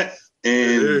upon that,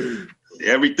 and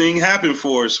everything happened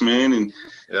for us, man, and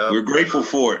we're grateful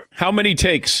for it. How many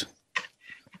takes?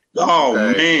 Oh,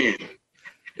 man.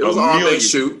 It was all day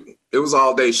shoot. It was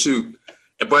all day shoot.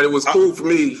 But it was cool for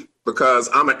me because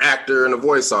I'm an actor and a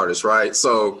voice artist, right?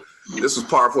 So this was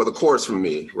par for the course for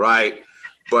me, right?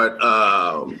 But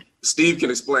Steve can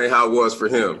explain how it was for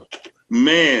him.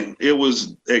 Man, it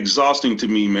was exhausting to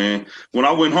me, man. When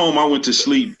I went home, I went to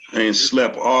sleep and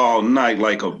slept all night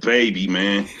like a baby,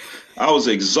 man. I was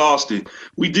exhausted.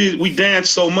 We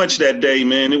danced so much that day,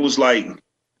 man. It was like,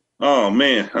 oh,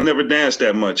 man, I never danced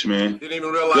that much, man. Didn't even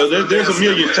realize there's a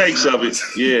million takes of it.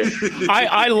 Yeah.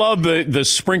 I love the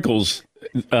sprinkles.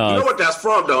 You know what that's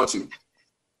from, don't you?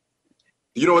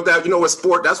 You know what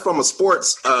sport? That's from a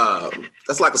sports.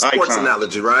 That's like a sports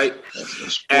analogy, right?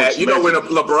 You know when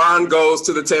LeBron goes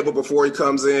to the table before he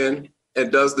comes in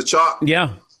and does the chalk?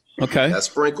 Yeah. Okay. That's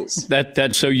sprinkles.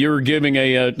 That so you're giving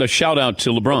a shout out to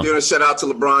LeBron. I'm giving a shout out to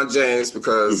LeBron James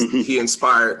because he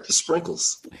inspired the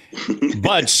sprinkles.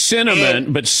 But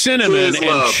cinnamon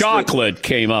and chocolate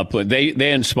came up with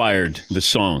they inspired the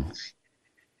song.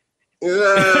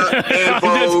 And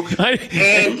Vogue,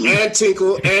 and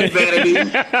Tinkle, and Vanity,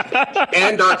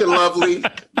 and Dark and Lovely.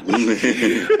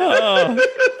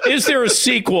 Is there a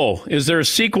sequel? Is there a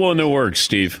sequel in the works,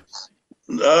 Steve?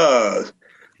 No,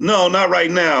 not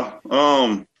right now.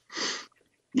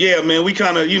 Yeah, man, we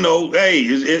kind of, hey,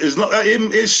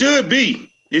 it should be.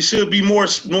 It should be more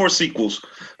sequels,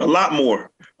 a lot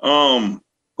more.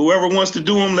 Whoever wants to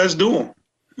do them, let's do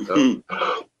them.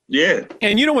 Yeah.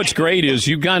 And you know what's great is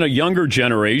you got a younger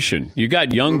generation. You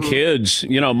got young kids.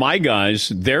 My guys,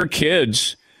 their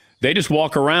kids, they just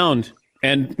walk around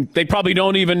and they probably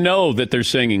don't even know that they're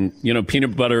singing,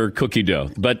 peanut butter cookie dough.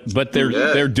 But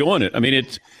they're doing it. I mean,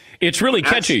 it's really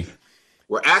catchy.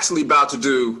 We're actually about to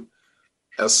do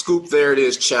a Scoop There It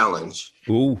Is challenge.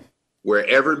 Ooh. Where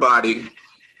everybody,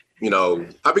 I've been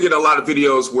getting a lot of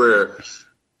videos where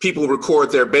people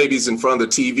record their babies in front of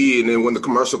the TV, and then when the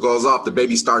commercial goes off, the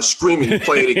baby starts screaming and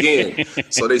play it again.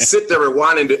 So they sit there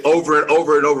rewinding it over and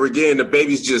over and over again. The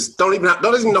babies just don't even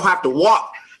have to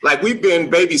walk. Like, we've been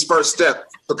baby's first step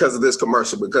because of this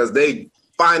commercial, because they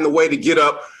find the way to get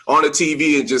up on the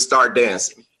TV and just start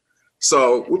dancing.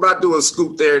 So we're about to do a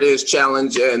Scoop There It Is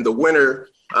challenge, and the winner,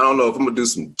 I don't know if I'm going to do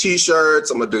some T-shirts.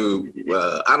 I'm going to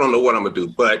do, I don't know what I'm going to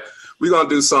do, but we're going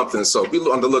to do something. So be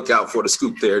on the lookout for the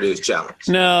Scoop There It Is challenge.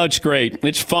 No, it's great.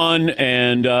 It's fun.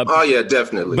 And oh, yeah,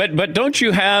 definitely. But don't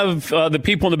you have the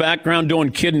people in the background doing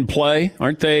Kid and Play?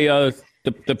 Aren't they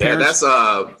the parents?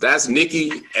 Yeah, that's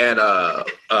Nikki and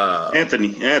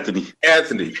Anthony,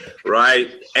 right?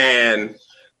 And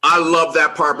I love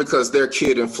that part because their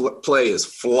Kid and Play is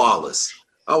flawless.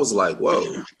 I was like, whoa.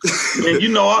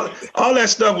 And all that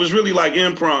stuff was really like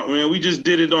impromptu, man. We just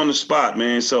did it on the spot,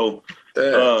 man. So,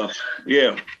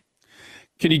 yeah.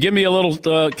 Can you give me a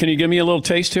little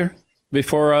taste here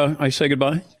before I say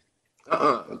goodbye?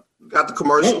 Got the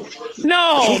commercial? No.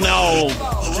 All right.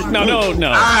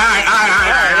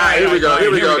 Here we go.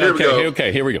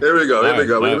 Okay, here we go.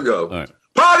 All right.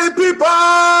 Party people!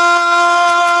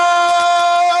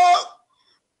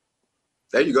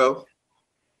 There you go.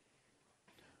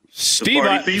 Steve,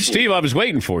 I was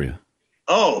waiting for you.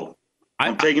 Oh,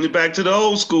 I'm taking it back to the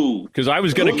old school. Because I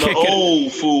was going to kick it.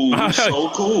 Old food. So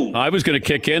cool. I was going to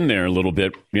kick in there a little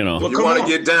bit, Well, you want to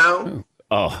get down?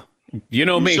 Oh, you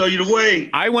know me. Show you the way.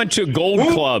 I went to Gold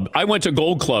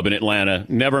Club in Atlanta,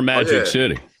 never Magic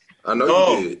City. I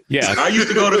know you did. Yeah. I used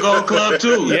to go to Gold Club,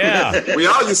 too. Yeah. We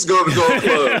all used to go to Gold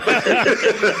Club.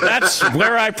 That's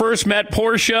where I first met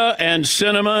Portia and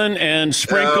Cinnamon and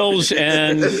Sprinkles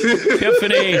and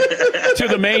Tiffany to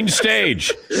the main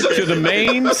stage.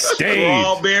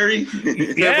 Strawberry.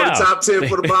 Yeah. For the top 10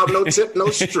 for the Bob, no tip, no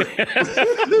string.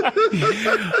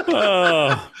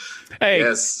 Hey,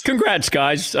 yes. Congrats,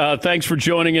 guys. Thanks for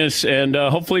joining us, and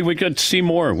hopefully we can see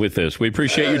more with this. We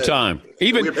appreciate your time.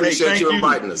 We appreciate you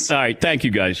inviting us. All right, thank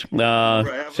you, guys.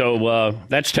 So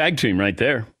that's Tag Team right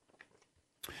there.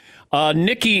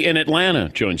 Nikki in Atlanta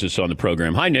joins us on the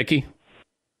program. Hi, Nikki.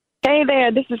 Hey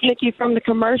there, this is Nikki from the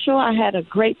commercial. I had a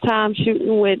great time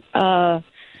shooting with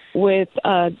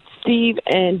Steve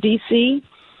and DC.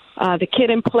 The Kid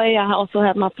and Play. I also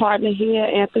have my partner here,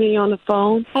 Anthony, on the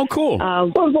phone. Oh, cool.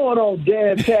 What's going on,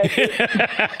 Dan Patrick?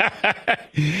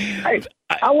 Hey,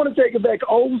 I want to take it back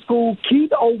old school.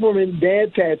 Keith Overman,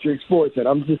 Dan Patrick Sports. And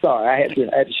I'm just sorry. I had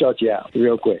to shut you out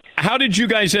real quick. How did you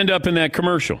guys end up in that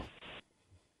commercial?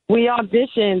 We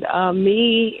auditioned,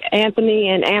 me, Anthony,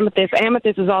 and Amethyst.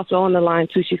 Amethyst is also on the line,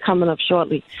 too. She's coming up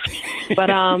shortly. But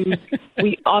all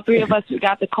three of us, we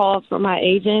got the calls from my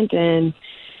agent, and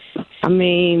I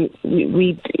mean,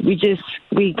 we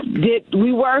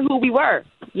were who we were,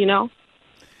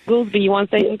 Goolsby, you want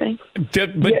to say anything?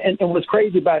 And what's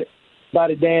crazy about it,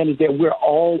 Dan, is that we're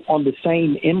all on the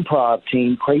same improv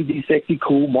team, Crazy, Sexy,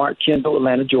 Cool, Mark Kendall,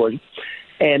 Atlanta, Georgia.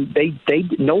 And they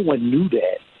no one knew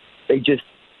that.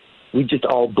 We just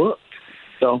all booked.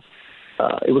 So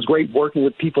it was great working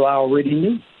with people I already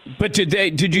knew. But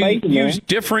did you use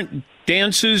different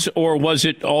dances, or was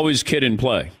it always Kid and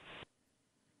Play?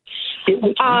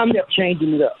 We kept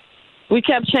changing it up. We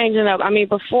kept changing it up. I mean,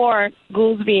 before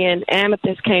Goolsby and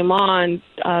Amethyst came on,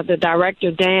 the director,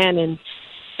 Dan,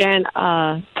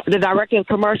 the director of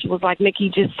the commercial was like, Nikki,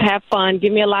 just have fun.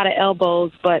 Give me a lot of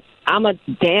elbows. But I'm a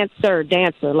dancer,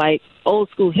 like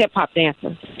old school hip hop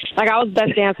dancer. Like, I was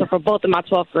best dancer for both of my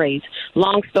 12th grades.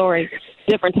 Long story,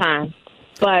 different time.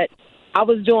 But I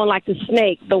was doing like the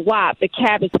snake, the wop, the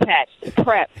cabbage patch, the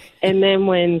prep. And then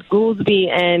when Goolsby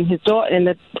and his daughter and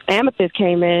the Amethyst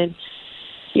came in,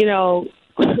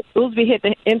 Goolsby hit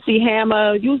the MC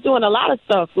Hammer. You was doing a lot of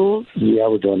stuff, Goolsby. Yeah, I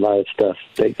was doing a lot of stuff.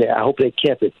 I hope they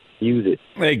kept it. Use it.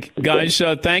 Hey, guys,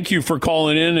 thank you for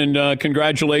calling in, and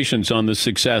congratulations on the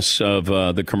success of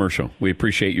the commercial. We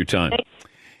appreciate your time.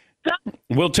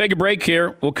 We'll take a break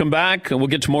here. We'll come back and we'll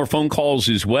get to more phone calls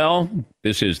as well.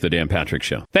 This is The Dan Patrick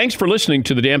Show. Thanks for listening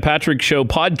to The Dan Patrick Show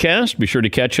podcast. Be sure to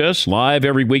catch us live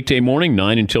every weekday morning,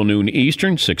 9 until noon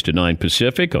Eastern, 6 to 9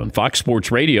 Pacific on Fox Sports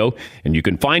Radio. And you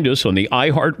can find us on the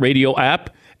iHeartRadio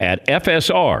app at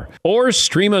FSR or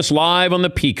stream us live on the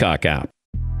Peacock app.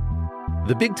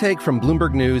 The Big Take from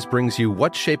Bloomberg News brings you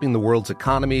what's shaping the world's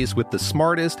economies with the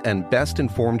smartest and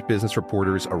best-informed business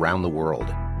reporters around the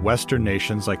world. Western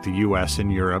nations like the U.S.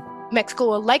 and Europe. Mexico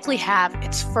will likely have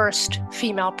its first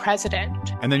female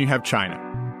president. And then you have China.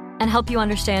 And help you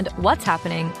understand what's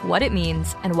happening, what it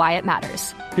means, and why it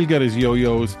matters. He'll get his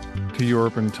yo-yos to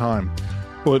Europe in time.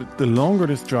 But the longer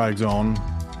this drags on,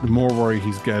 the more worry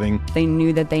he's getting. They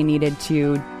knew that they needed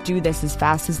to do this as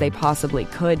fast as they possibly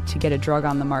could to get a drug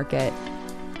on the market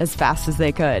as fast as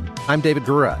they could. I'm David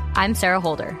Gura. I'm Sarah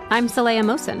Holder. I'm Saleha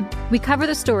Mohsen. We cover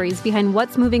the stories behind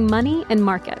what's moving money and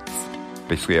markets.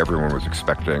 Basically, everyone was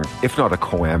expecting, if not a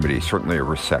calamity, certainly a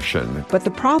recession. But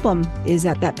the problem is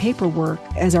that paperwork,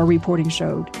 as our reporting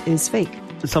showed, is fake.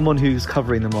 As someone who's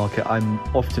covering the market, I'm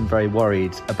often very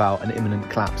worried about an imminent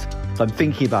collapse. So I'm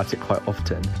thinking about it quite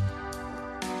often.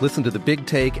 Listen to The Big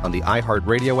Take on the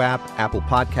iHeartRadio app, Apple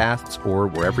Podcasts, or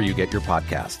wherever you get your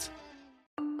podcasts.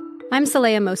 I'm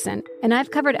Saleha Mohsen, and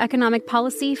I've covered economic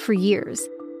policy for years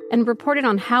and reported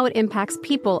on how it impacts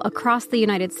people across the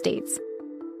United States.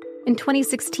 In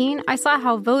 2016, I saw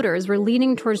how voters were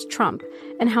leaning towards Trump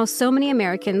and how so many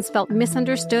Americans felt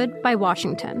misunderstood by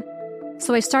Washington.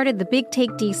 So I started The Big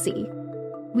Take DC.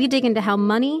 We dig into how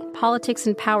money, politics,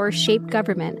 and power shape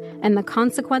government and the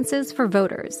consequences for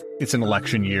voters. It's an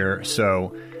election year,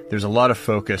 so there's a lot of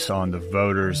focus on the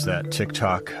voters that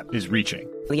TikTok is reaching.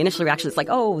 The initial reaction is like,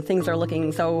 oh, things are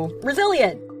looking so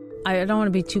resilient. I don't want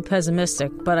to be too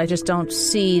pessimistic, but I just don't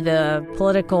see the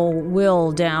political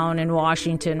will down in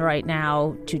Washington right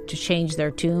now to change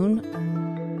their tune.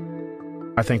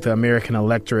 I think the American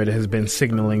electorate has been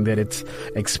signaling that it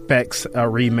expects a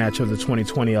rematch of the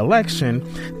 2020 election.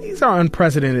 These are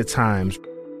unprecedented times.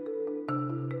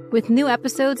 With new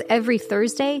episodes every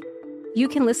Thursday, you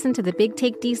can listen to The Big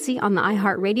Take DC on the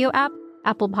iHeartRadio app,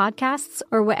 Apple Podcasts,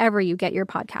 or wherever you get your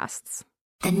podcasts.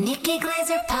 The Nikki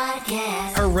Glaser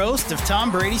Podcast. Her roast of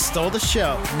Tom Brady stole the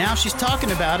show. Now she's talking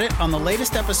about it on the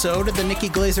latest episode of the Nikki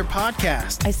Glaser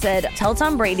Podcast. I said, tell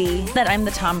Tom Brady that I'm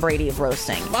the Tom Brady of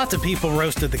roasting. Lots of people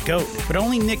roasted the GOAT, but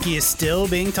only Nikki is still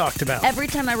being talked about. Every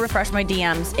time I refresh my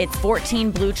DMs, it's 14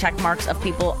 blue check marks of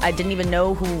people I didn't even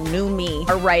know who knew me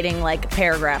are writing like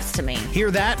paragraphs to me.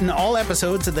 Hear that in all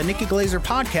episodes of the Nikki Glaser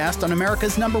Podcast on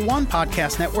America's #1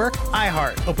 podcast network,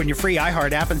 iHeart. Open your free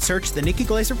iHeart app and search the Nikki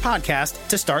Glaser Podcast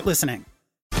to start listening.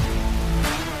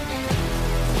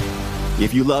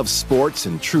 If you love sports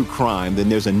and true crime, then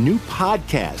there's a new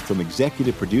podcast from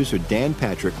executive producer Dan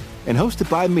Patrick and hosted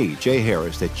by me, Jay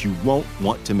Harris, that you won't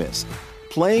want to miss.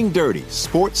 Playing Dirty: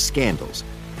 Sports Scandals.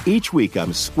 Each week,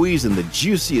 I'm squeezing the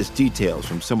juiciest details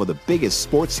from some of the biggest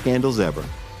sports scandals ever.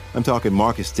 I'm talking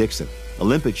Marcus Dixon,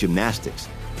 Olympic gymnastics,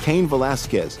 Cain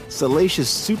Velasquez, salacious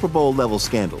Super Bowl-level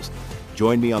scandals.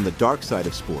 Join me on the dark side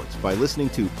of sports by listening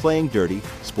to Playing Dirty: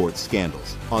 Sports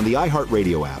Scandals on the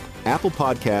iHeartRadio app, Apple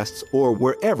Podcasts, or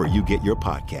wherever you get your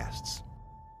podcasts.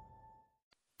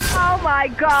 Oh, my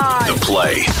God. The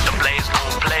play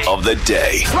of the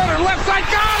day. Runner left side,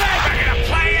 got it! They're going to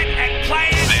play it and play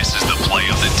it. This is the play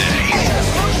of the day.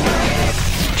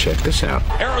 Check this out.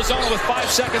 Arizona with 5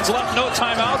 seconds left, no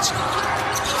timeouts.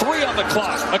 3 on the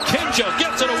clock. Akinjo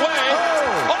gets it away.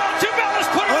 Oh, Tubelis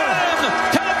put it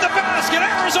in. Count the basket.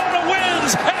 Arizona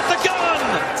wins at the gun.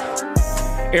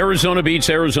 Arizona beats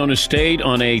Arizona State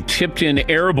on a tipped-in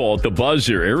air ball at the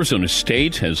buzzer. Arizona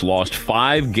State has lost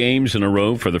 5 games in a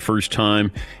row for the first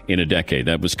time in a decade.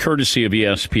 That was courtesy of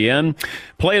ESPN.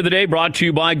 Play of the day brought to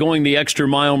you by Going the Extra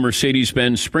Mile,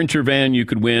 Mercedes-Benz Sprinter van you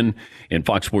could win in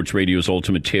Fox Sports Radio's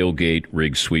Ultimate Tailgate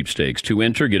Rig Sweepstakes. To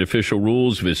enter, get official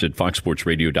rules, visit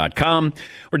foxsportsradio.com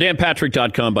or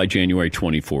danpatrick.com by January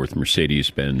 24th.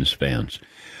 Mercedes-Benz vans.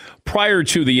 Prior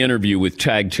to the interview with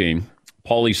Tag Team,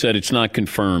 Paulie said it's not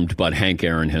confirmed, but Hank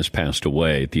Aaron has passed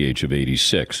away at the age of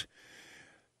 86.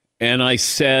 And I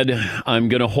said, I'm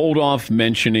going to hold off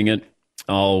mentioning it.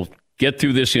 I'll get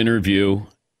through this interview.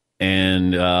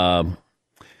 And, I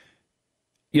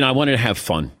wanted to have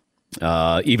fun,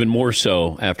 even more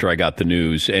so after I got the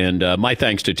news. And my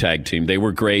thanks to Tag Team. They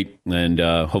were great, and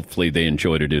hopefully they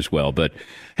enjoyed it as well. But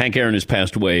Hank Aaron has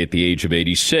passed away at the age of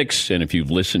 86. And if you've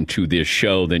listened to this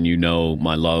show, then you know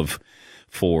my love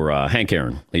for Hank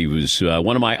Aaron. He was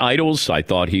one of my idols. I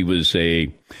thought he was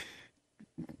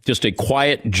just a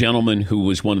quiet gentleman who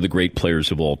was one of the great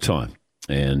players of all time.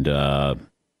 And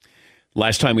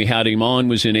Last time we had him on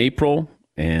was in April,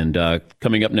 and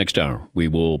coming up next hour, we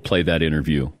will play that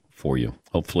interview for you.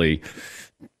 Hopefully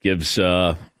gives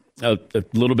a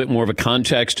little bit more of a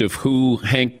context of who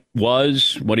Hank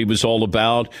was, what he was all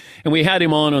about. And we had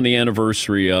him on the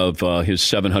anniversary of his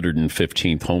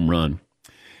 715th home run.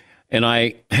 And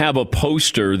I have a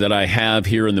poster that I have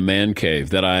here in the man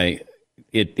cave that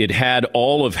it had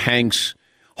all of Hank's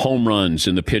home runs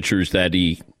and the pitchers that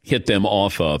he hit them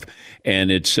off of.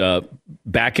 And it's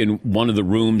back in one of the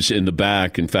rooms in the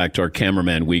back. In fact, our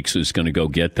cameraman Weeks is going to go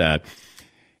get that.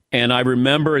 And I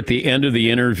remember at the end of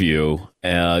the interview,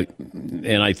 and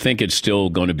I think it's still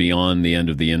going to be on the end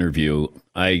of the interview,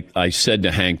 I said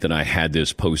to Hank that I had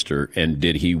this poster, and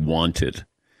did he want it?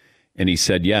 And he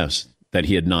said yes, that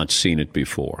he had not seen it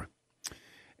before.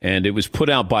 And it was put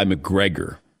out by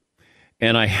McGregor.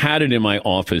 And I had it in my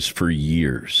office for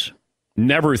years,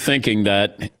 never thinking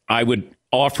that I would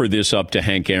offer this up to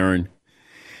Hank Aaron.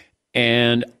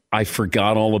 And I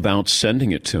forgot all about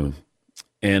sending it to him.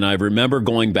 And I remember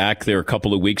going back there a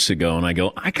couple of weeks ago, and I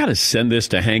go, I got to send this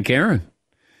to Hank Aaron.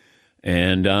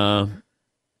 And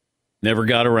never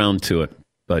got around to it.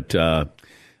 But I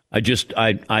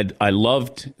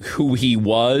loved who he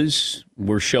was.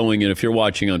 We're showing it. If you're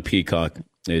watching on Peacock,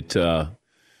 it's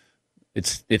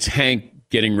Hank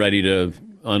getting ready to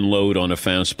unload on a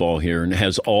fastball here, and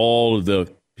has all of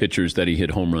the pitchers that he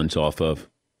hit home runs off of,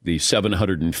 the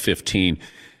 715.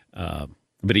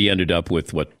 But he ended up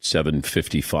with,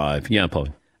 755? Yeah, Paul.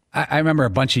 I remember a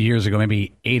bunch of years ago,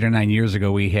 maybe 8 or 9 years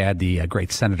ago, we had the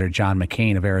great Senator John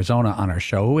McCain of Arizona on our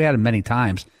show, who we had him many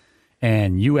times.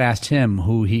 And you asked him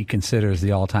who he considers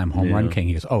the all-time home run king.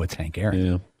 He goes, it's Hank Aaron.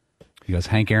 Yeah. He goes,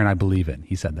 Hank Aaron, I believe in.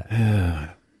 He said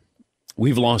that.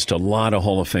 We've lost a lot of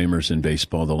Hall of Famers in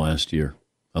baseball the last year.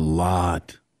 A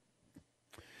lot.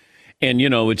 And,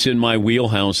 it's in my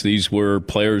wheelhouse. These were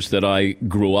players that I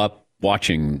grew up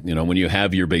watching. When you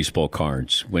have your baseball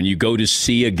cards, when you go to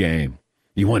see a game,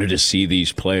 you wanted to see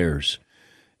these players.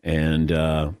 And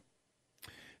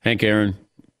Hank Aaron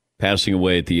passing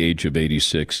away at the age of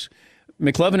 86.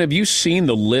 McLevin, have you seen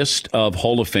the list of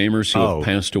Hall of Famers who have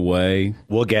passed away?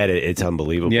 We'll get it. It's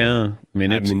unbelievable. Yeah. I mean,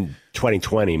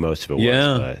 2020, most of it was.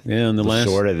 Yeah. And the last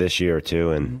sort of this year,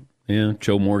 too. And yeah,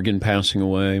 Joe Morgan passing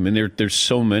away. I mean, there's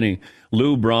so many.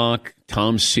 Lou Brock,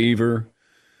 Tom Seaver,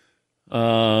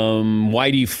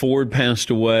 Whitey Ford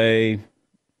passed away.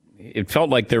 It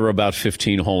felt like there were about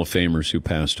 15 Hall of Famers who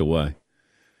passed away.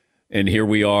 And here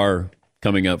we are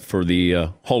coming up for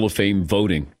the Hall of Fame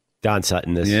voting. Don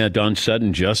Sutton. Don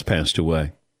Sutton just passed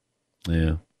away.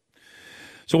 Yeah.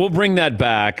 So we'll bring that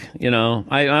back. I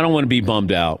don't want to be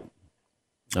bummed out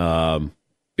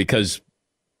because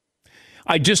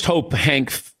I just hope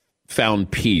Hank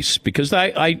found peace, because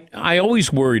I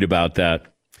always worried about that.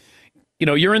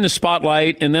 You're in the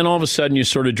spotlight, and then all of a sudden you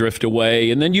sort of drift away,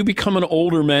 and then you become an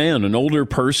older man, an older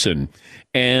person,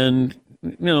 and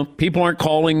people aren't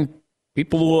calling.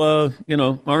 People,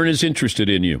 aren't as interested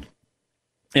in you.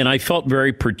 And I felt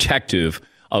very protective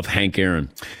of Hank Aaron,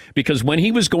 because when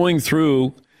he was going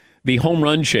through the home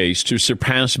run chase to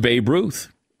surpass Babe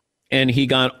Ruth, and he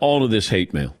got all of this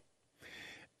hate mail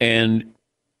and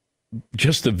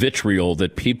just the vitriol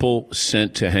that people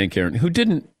sent to Hank Aaron, who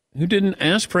didn't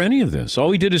ask for any of this.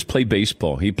 All he did is play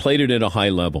baseball. He played it at a high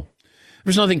level. There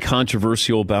was nothing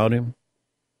controversial about him.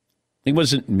 He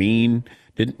wasn't mean.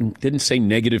 Didn't say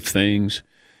negative things.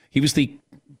 He was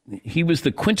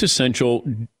the quintessential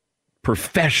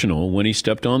professional when he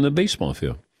stepped on the baseball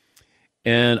field.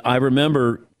 And I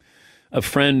remember a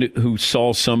friend who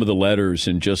saw some of the letters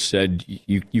and just said,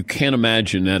 you can't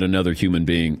imagine that another human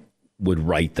being would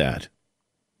write that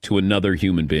to another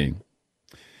human being.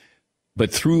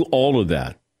 But through all of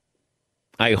that,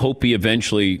 I hope he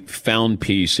eventually found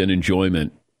peace and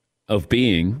enjoyment of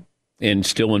being, and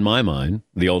still in my mind,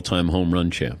 the all-time home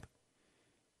run champ.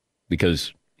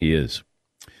 Because he is.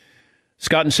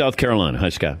 Scott in South Carolina. Hi,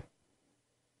 Scott.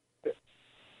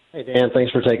 Hey, Dan.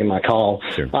 Thanks for taking my call.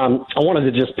 Sure. I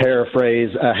wanted to just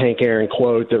paraphrase a Hank Aaron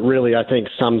quote that really, I think,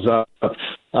 sums up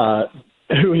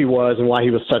who he was and why he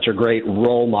was such a great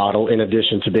role model, in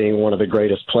addition to being one of the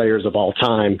greatest players of all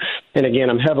time. And again,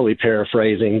 I'm heavily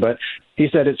paraphrasing, but he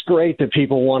said, "It's great that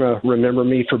people want to remember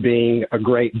me for being a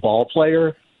great ball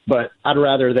player, but I'd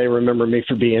rather they remember me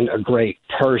for being a great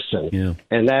person." Yeah.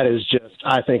 And that is just,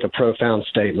 I think, a profound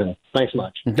statement. Thanks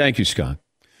much. Thank you, Scott.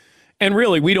 And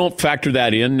really, we don't factor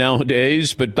that in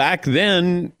nowadays, but back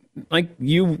then, like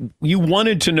you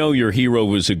wanted to know your hero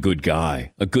was a good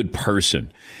guy, a good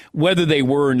person. Whether they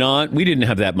were or not, we didn't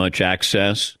have that much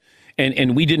access,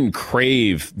 and we didn't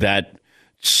crave that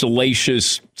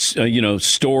salacious,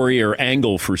 story or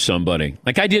angle for somebody.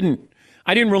 Like I didn't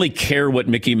really care what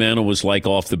Mickey Mantle was like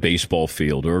off the baseball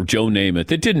field or Joe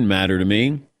Namath. It didn't matter to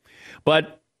me.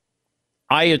 But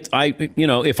I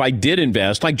if I did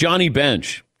invest, like Johnny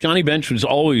Bench was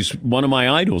always one of my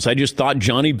idols. I just thought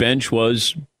Johnny Bench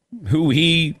was who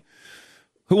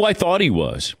I thought he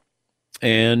was.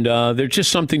 And there's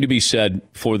just something to be said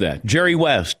for that. Jerry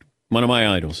West, one of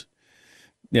my idols.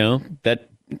 That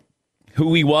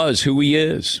who he was, who he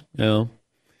is.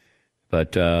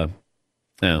 But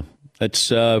let's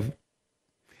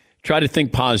try to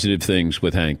think positive things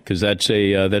with Hank, because that's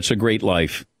a great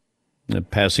life.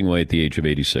 Passing away at the age of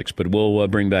 86. But we'll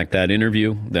bring back that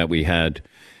interview that we had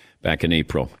back in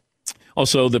April.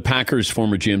 Also, the Packers'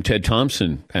 former GM Ted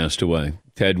Thompson passed away.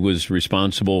 Ted was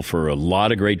responsible for a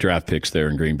lot of great draft picks there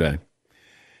in Green Bay,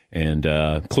 and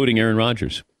including Aaron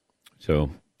Rodgers.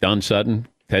 So Don Sutton,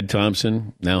 Ted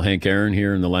Thompson, now Hank Aaron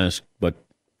here in the last,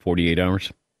 48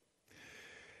 hours.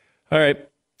 All right.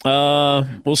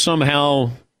 We'll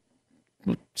somehow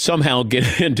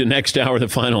get into next hour, the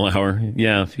final hour.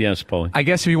 Yeah. Yes, Paulie. I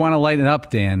guess if you want to lighten it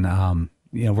up, Dan,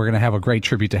 we're going to have a great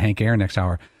tribute to Hank Aaron next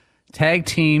hour. Tag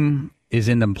team is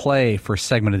in the play for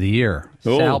segment of the year.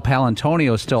 Oh. Sal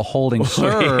Palantonio is still holding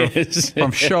serve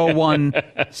from show 1,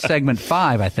 segment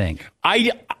 5, I think.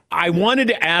 I wanted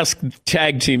to ask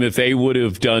Tag Team if they would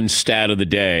have done stat of the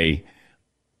day.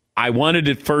 I wanted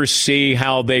to first see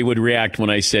how they would react when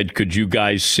I said, could you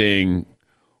guys sing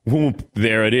Whoop,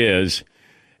 There It Is?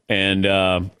 And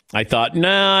I thought,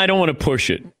 I don't want to push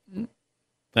it.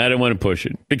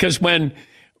 Because when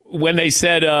they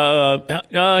said,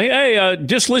 hey,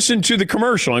 just listen to the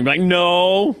commercial, I'm like,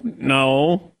 no.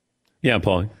 Yeah,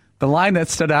 Paulie. The line that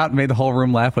stood out and made the whole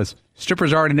room laugh was,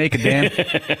 strippers are already naked, Dan.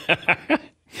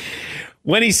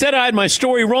 When he said I had my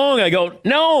story wrong, I go,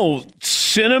 no,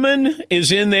 cinnamon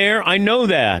is in there. I know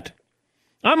that.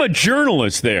 I'm a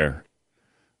journalist there.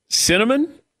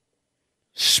 Cinnamon,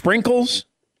 sprinkles,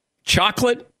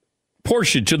 chocolate,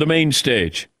 portion to the main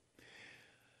stage.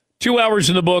 2 hours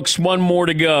in the books, one more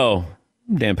to go.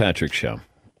 Dan Patrick Show.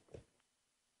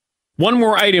 One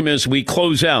more item as we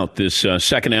close out this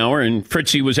second hour, and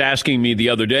Fritzy was asking me the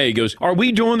other day, he goes, are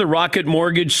we doing the Rocket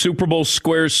Mortgage Super Bowl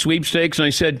Squares sweepstakes? And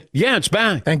I said, yeah, it's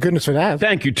back. Thank goodness for that.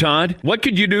 Thank you, Todd. What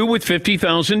could you do with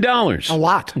 $50,000? A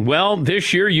lot. Well,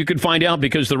 this year you could find out,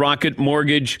 because the Rocket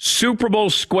Mortgage Super Bowl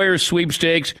Squares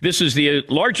sweepstakes, this is the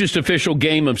largest official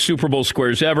game of Super Bowl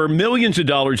Squares ever, millions of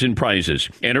dollars in prizes.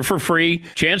 Enter for free,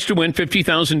 chance to win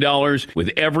 $50,000 with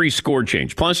every score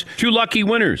change. Plus, 2 lucky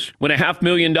winners win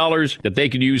 $500,000 that they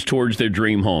could use towards their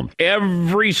dream home.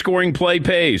 Every scoring play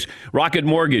pays. Rocket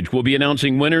Mortgage will be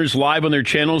announcing winners live on their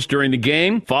channels during the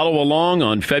game. Follow along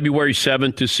on February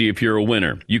 7th to see if you're a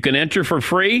winner. You can enter for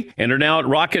free. Enter now at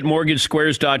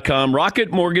rocketmortgagesquares.com.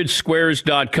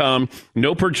 Rocketmortgagesquares.com.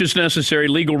 No purchase necessary.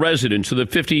 Legal residents of the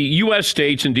 50 U.S.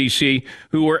 states and D.C.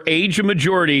 who are age of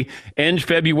majority. Ends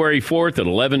February 4th at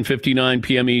 11:59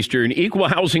 p.m. Eastern. Equal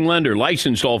housing lender.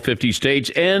 Licensed all 50 states.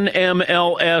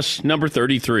 NMLS number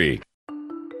 33.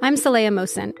 I'm Saleha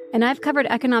Mohsen, and I've covered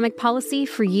economic policy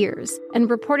for years and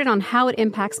reported on how it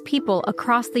impacts people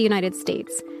across the United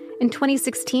States. In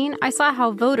 2016, I saw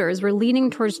how voters were leaning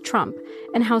towards Trump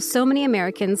and how so many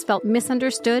Americans felt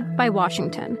misunderstood by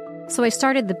Washington. So I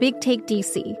started The Big Take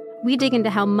DC. We dig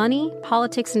into how money,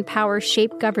 politics, and power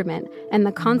shape government and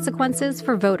the consequences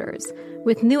for voters.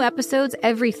 With new episodes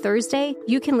every Thursday,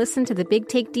 you can listen to The Big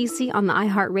Take DC on the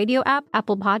iHeartRadio app,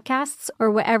 Apple Podcasts, or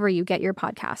wherever you get your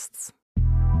podcasts.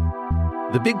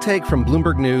 The Big Take from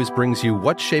Bloomberg News brings you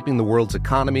what's shaping the world's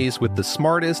economies with the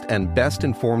smartest and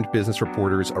best-informed business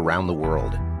reporters around the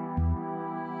world.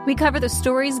 We cover the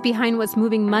stories behind what's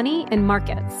moving money and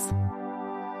markets,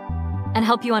 and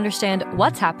help you understand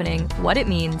what's happening, what it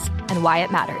means, and why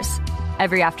it matters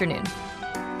every afternoon.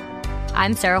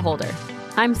 I'm Sarah Holder.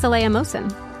 I'm Saleha Mohsen.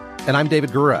 And I'm David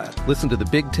Gura. Listen to The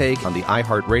Big Take on the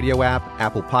iHeartRadio app,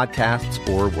 Apple Podcasts,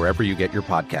 or wherever you get your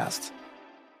podcasts.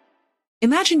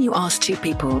 Imagine you ask 2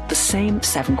 people the same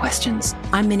 7 questions.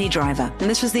 I'm Minnie Driver, and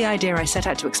this was the idea I set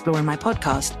out to explore in my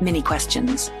podcast, Mini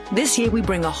Questions. This year, we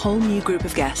bring a whole new group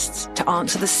of guests to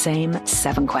answer the same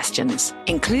 7 questions,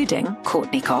 including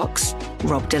Courtney Cox,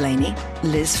 Rob Delaney,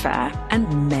 Liz Phair,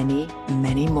 and many,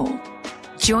 many more.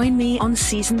 Join me on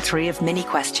Season 3 of Mini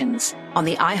Questions on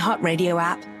the iHeartRadio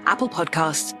app, Apple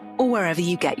Podcasts, or wherever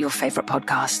you get your favorite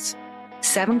podcasts.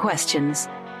 7 questions,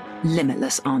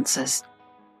 limitless answers.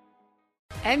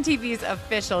 MTV's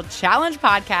official Challenge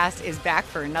podcast is back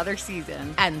for another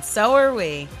season. And so are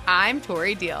we. I'm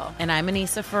Tori Deal. And I'm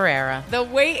Anissa Ferreira. The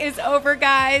wait is over,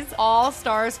 guys. All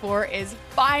Stars 4 is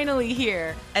finally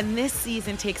here. And this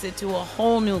season takes it to a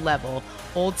whole new level.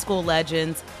 Old school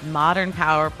legends, modern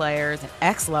power players, and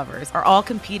ex-lovers are all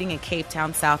competing in Cape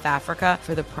Town, South Africa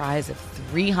for the prize of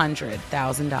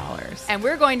 $300,000. And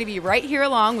we're going to be right here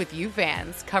along with you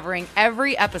fans, covering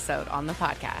every episode on the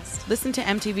podcast. Listen to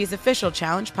MTV's official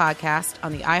Challenge podcast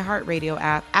on the iHeartRadio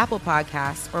app, Apple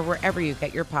Podcasts, or wherever you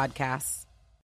get your podcasts.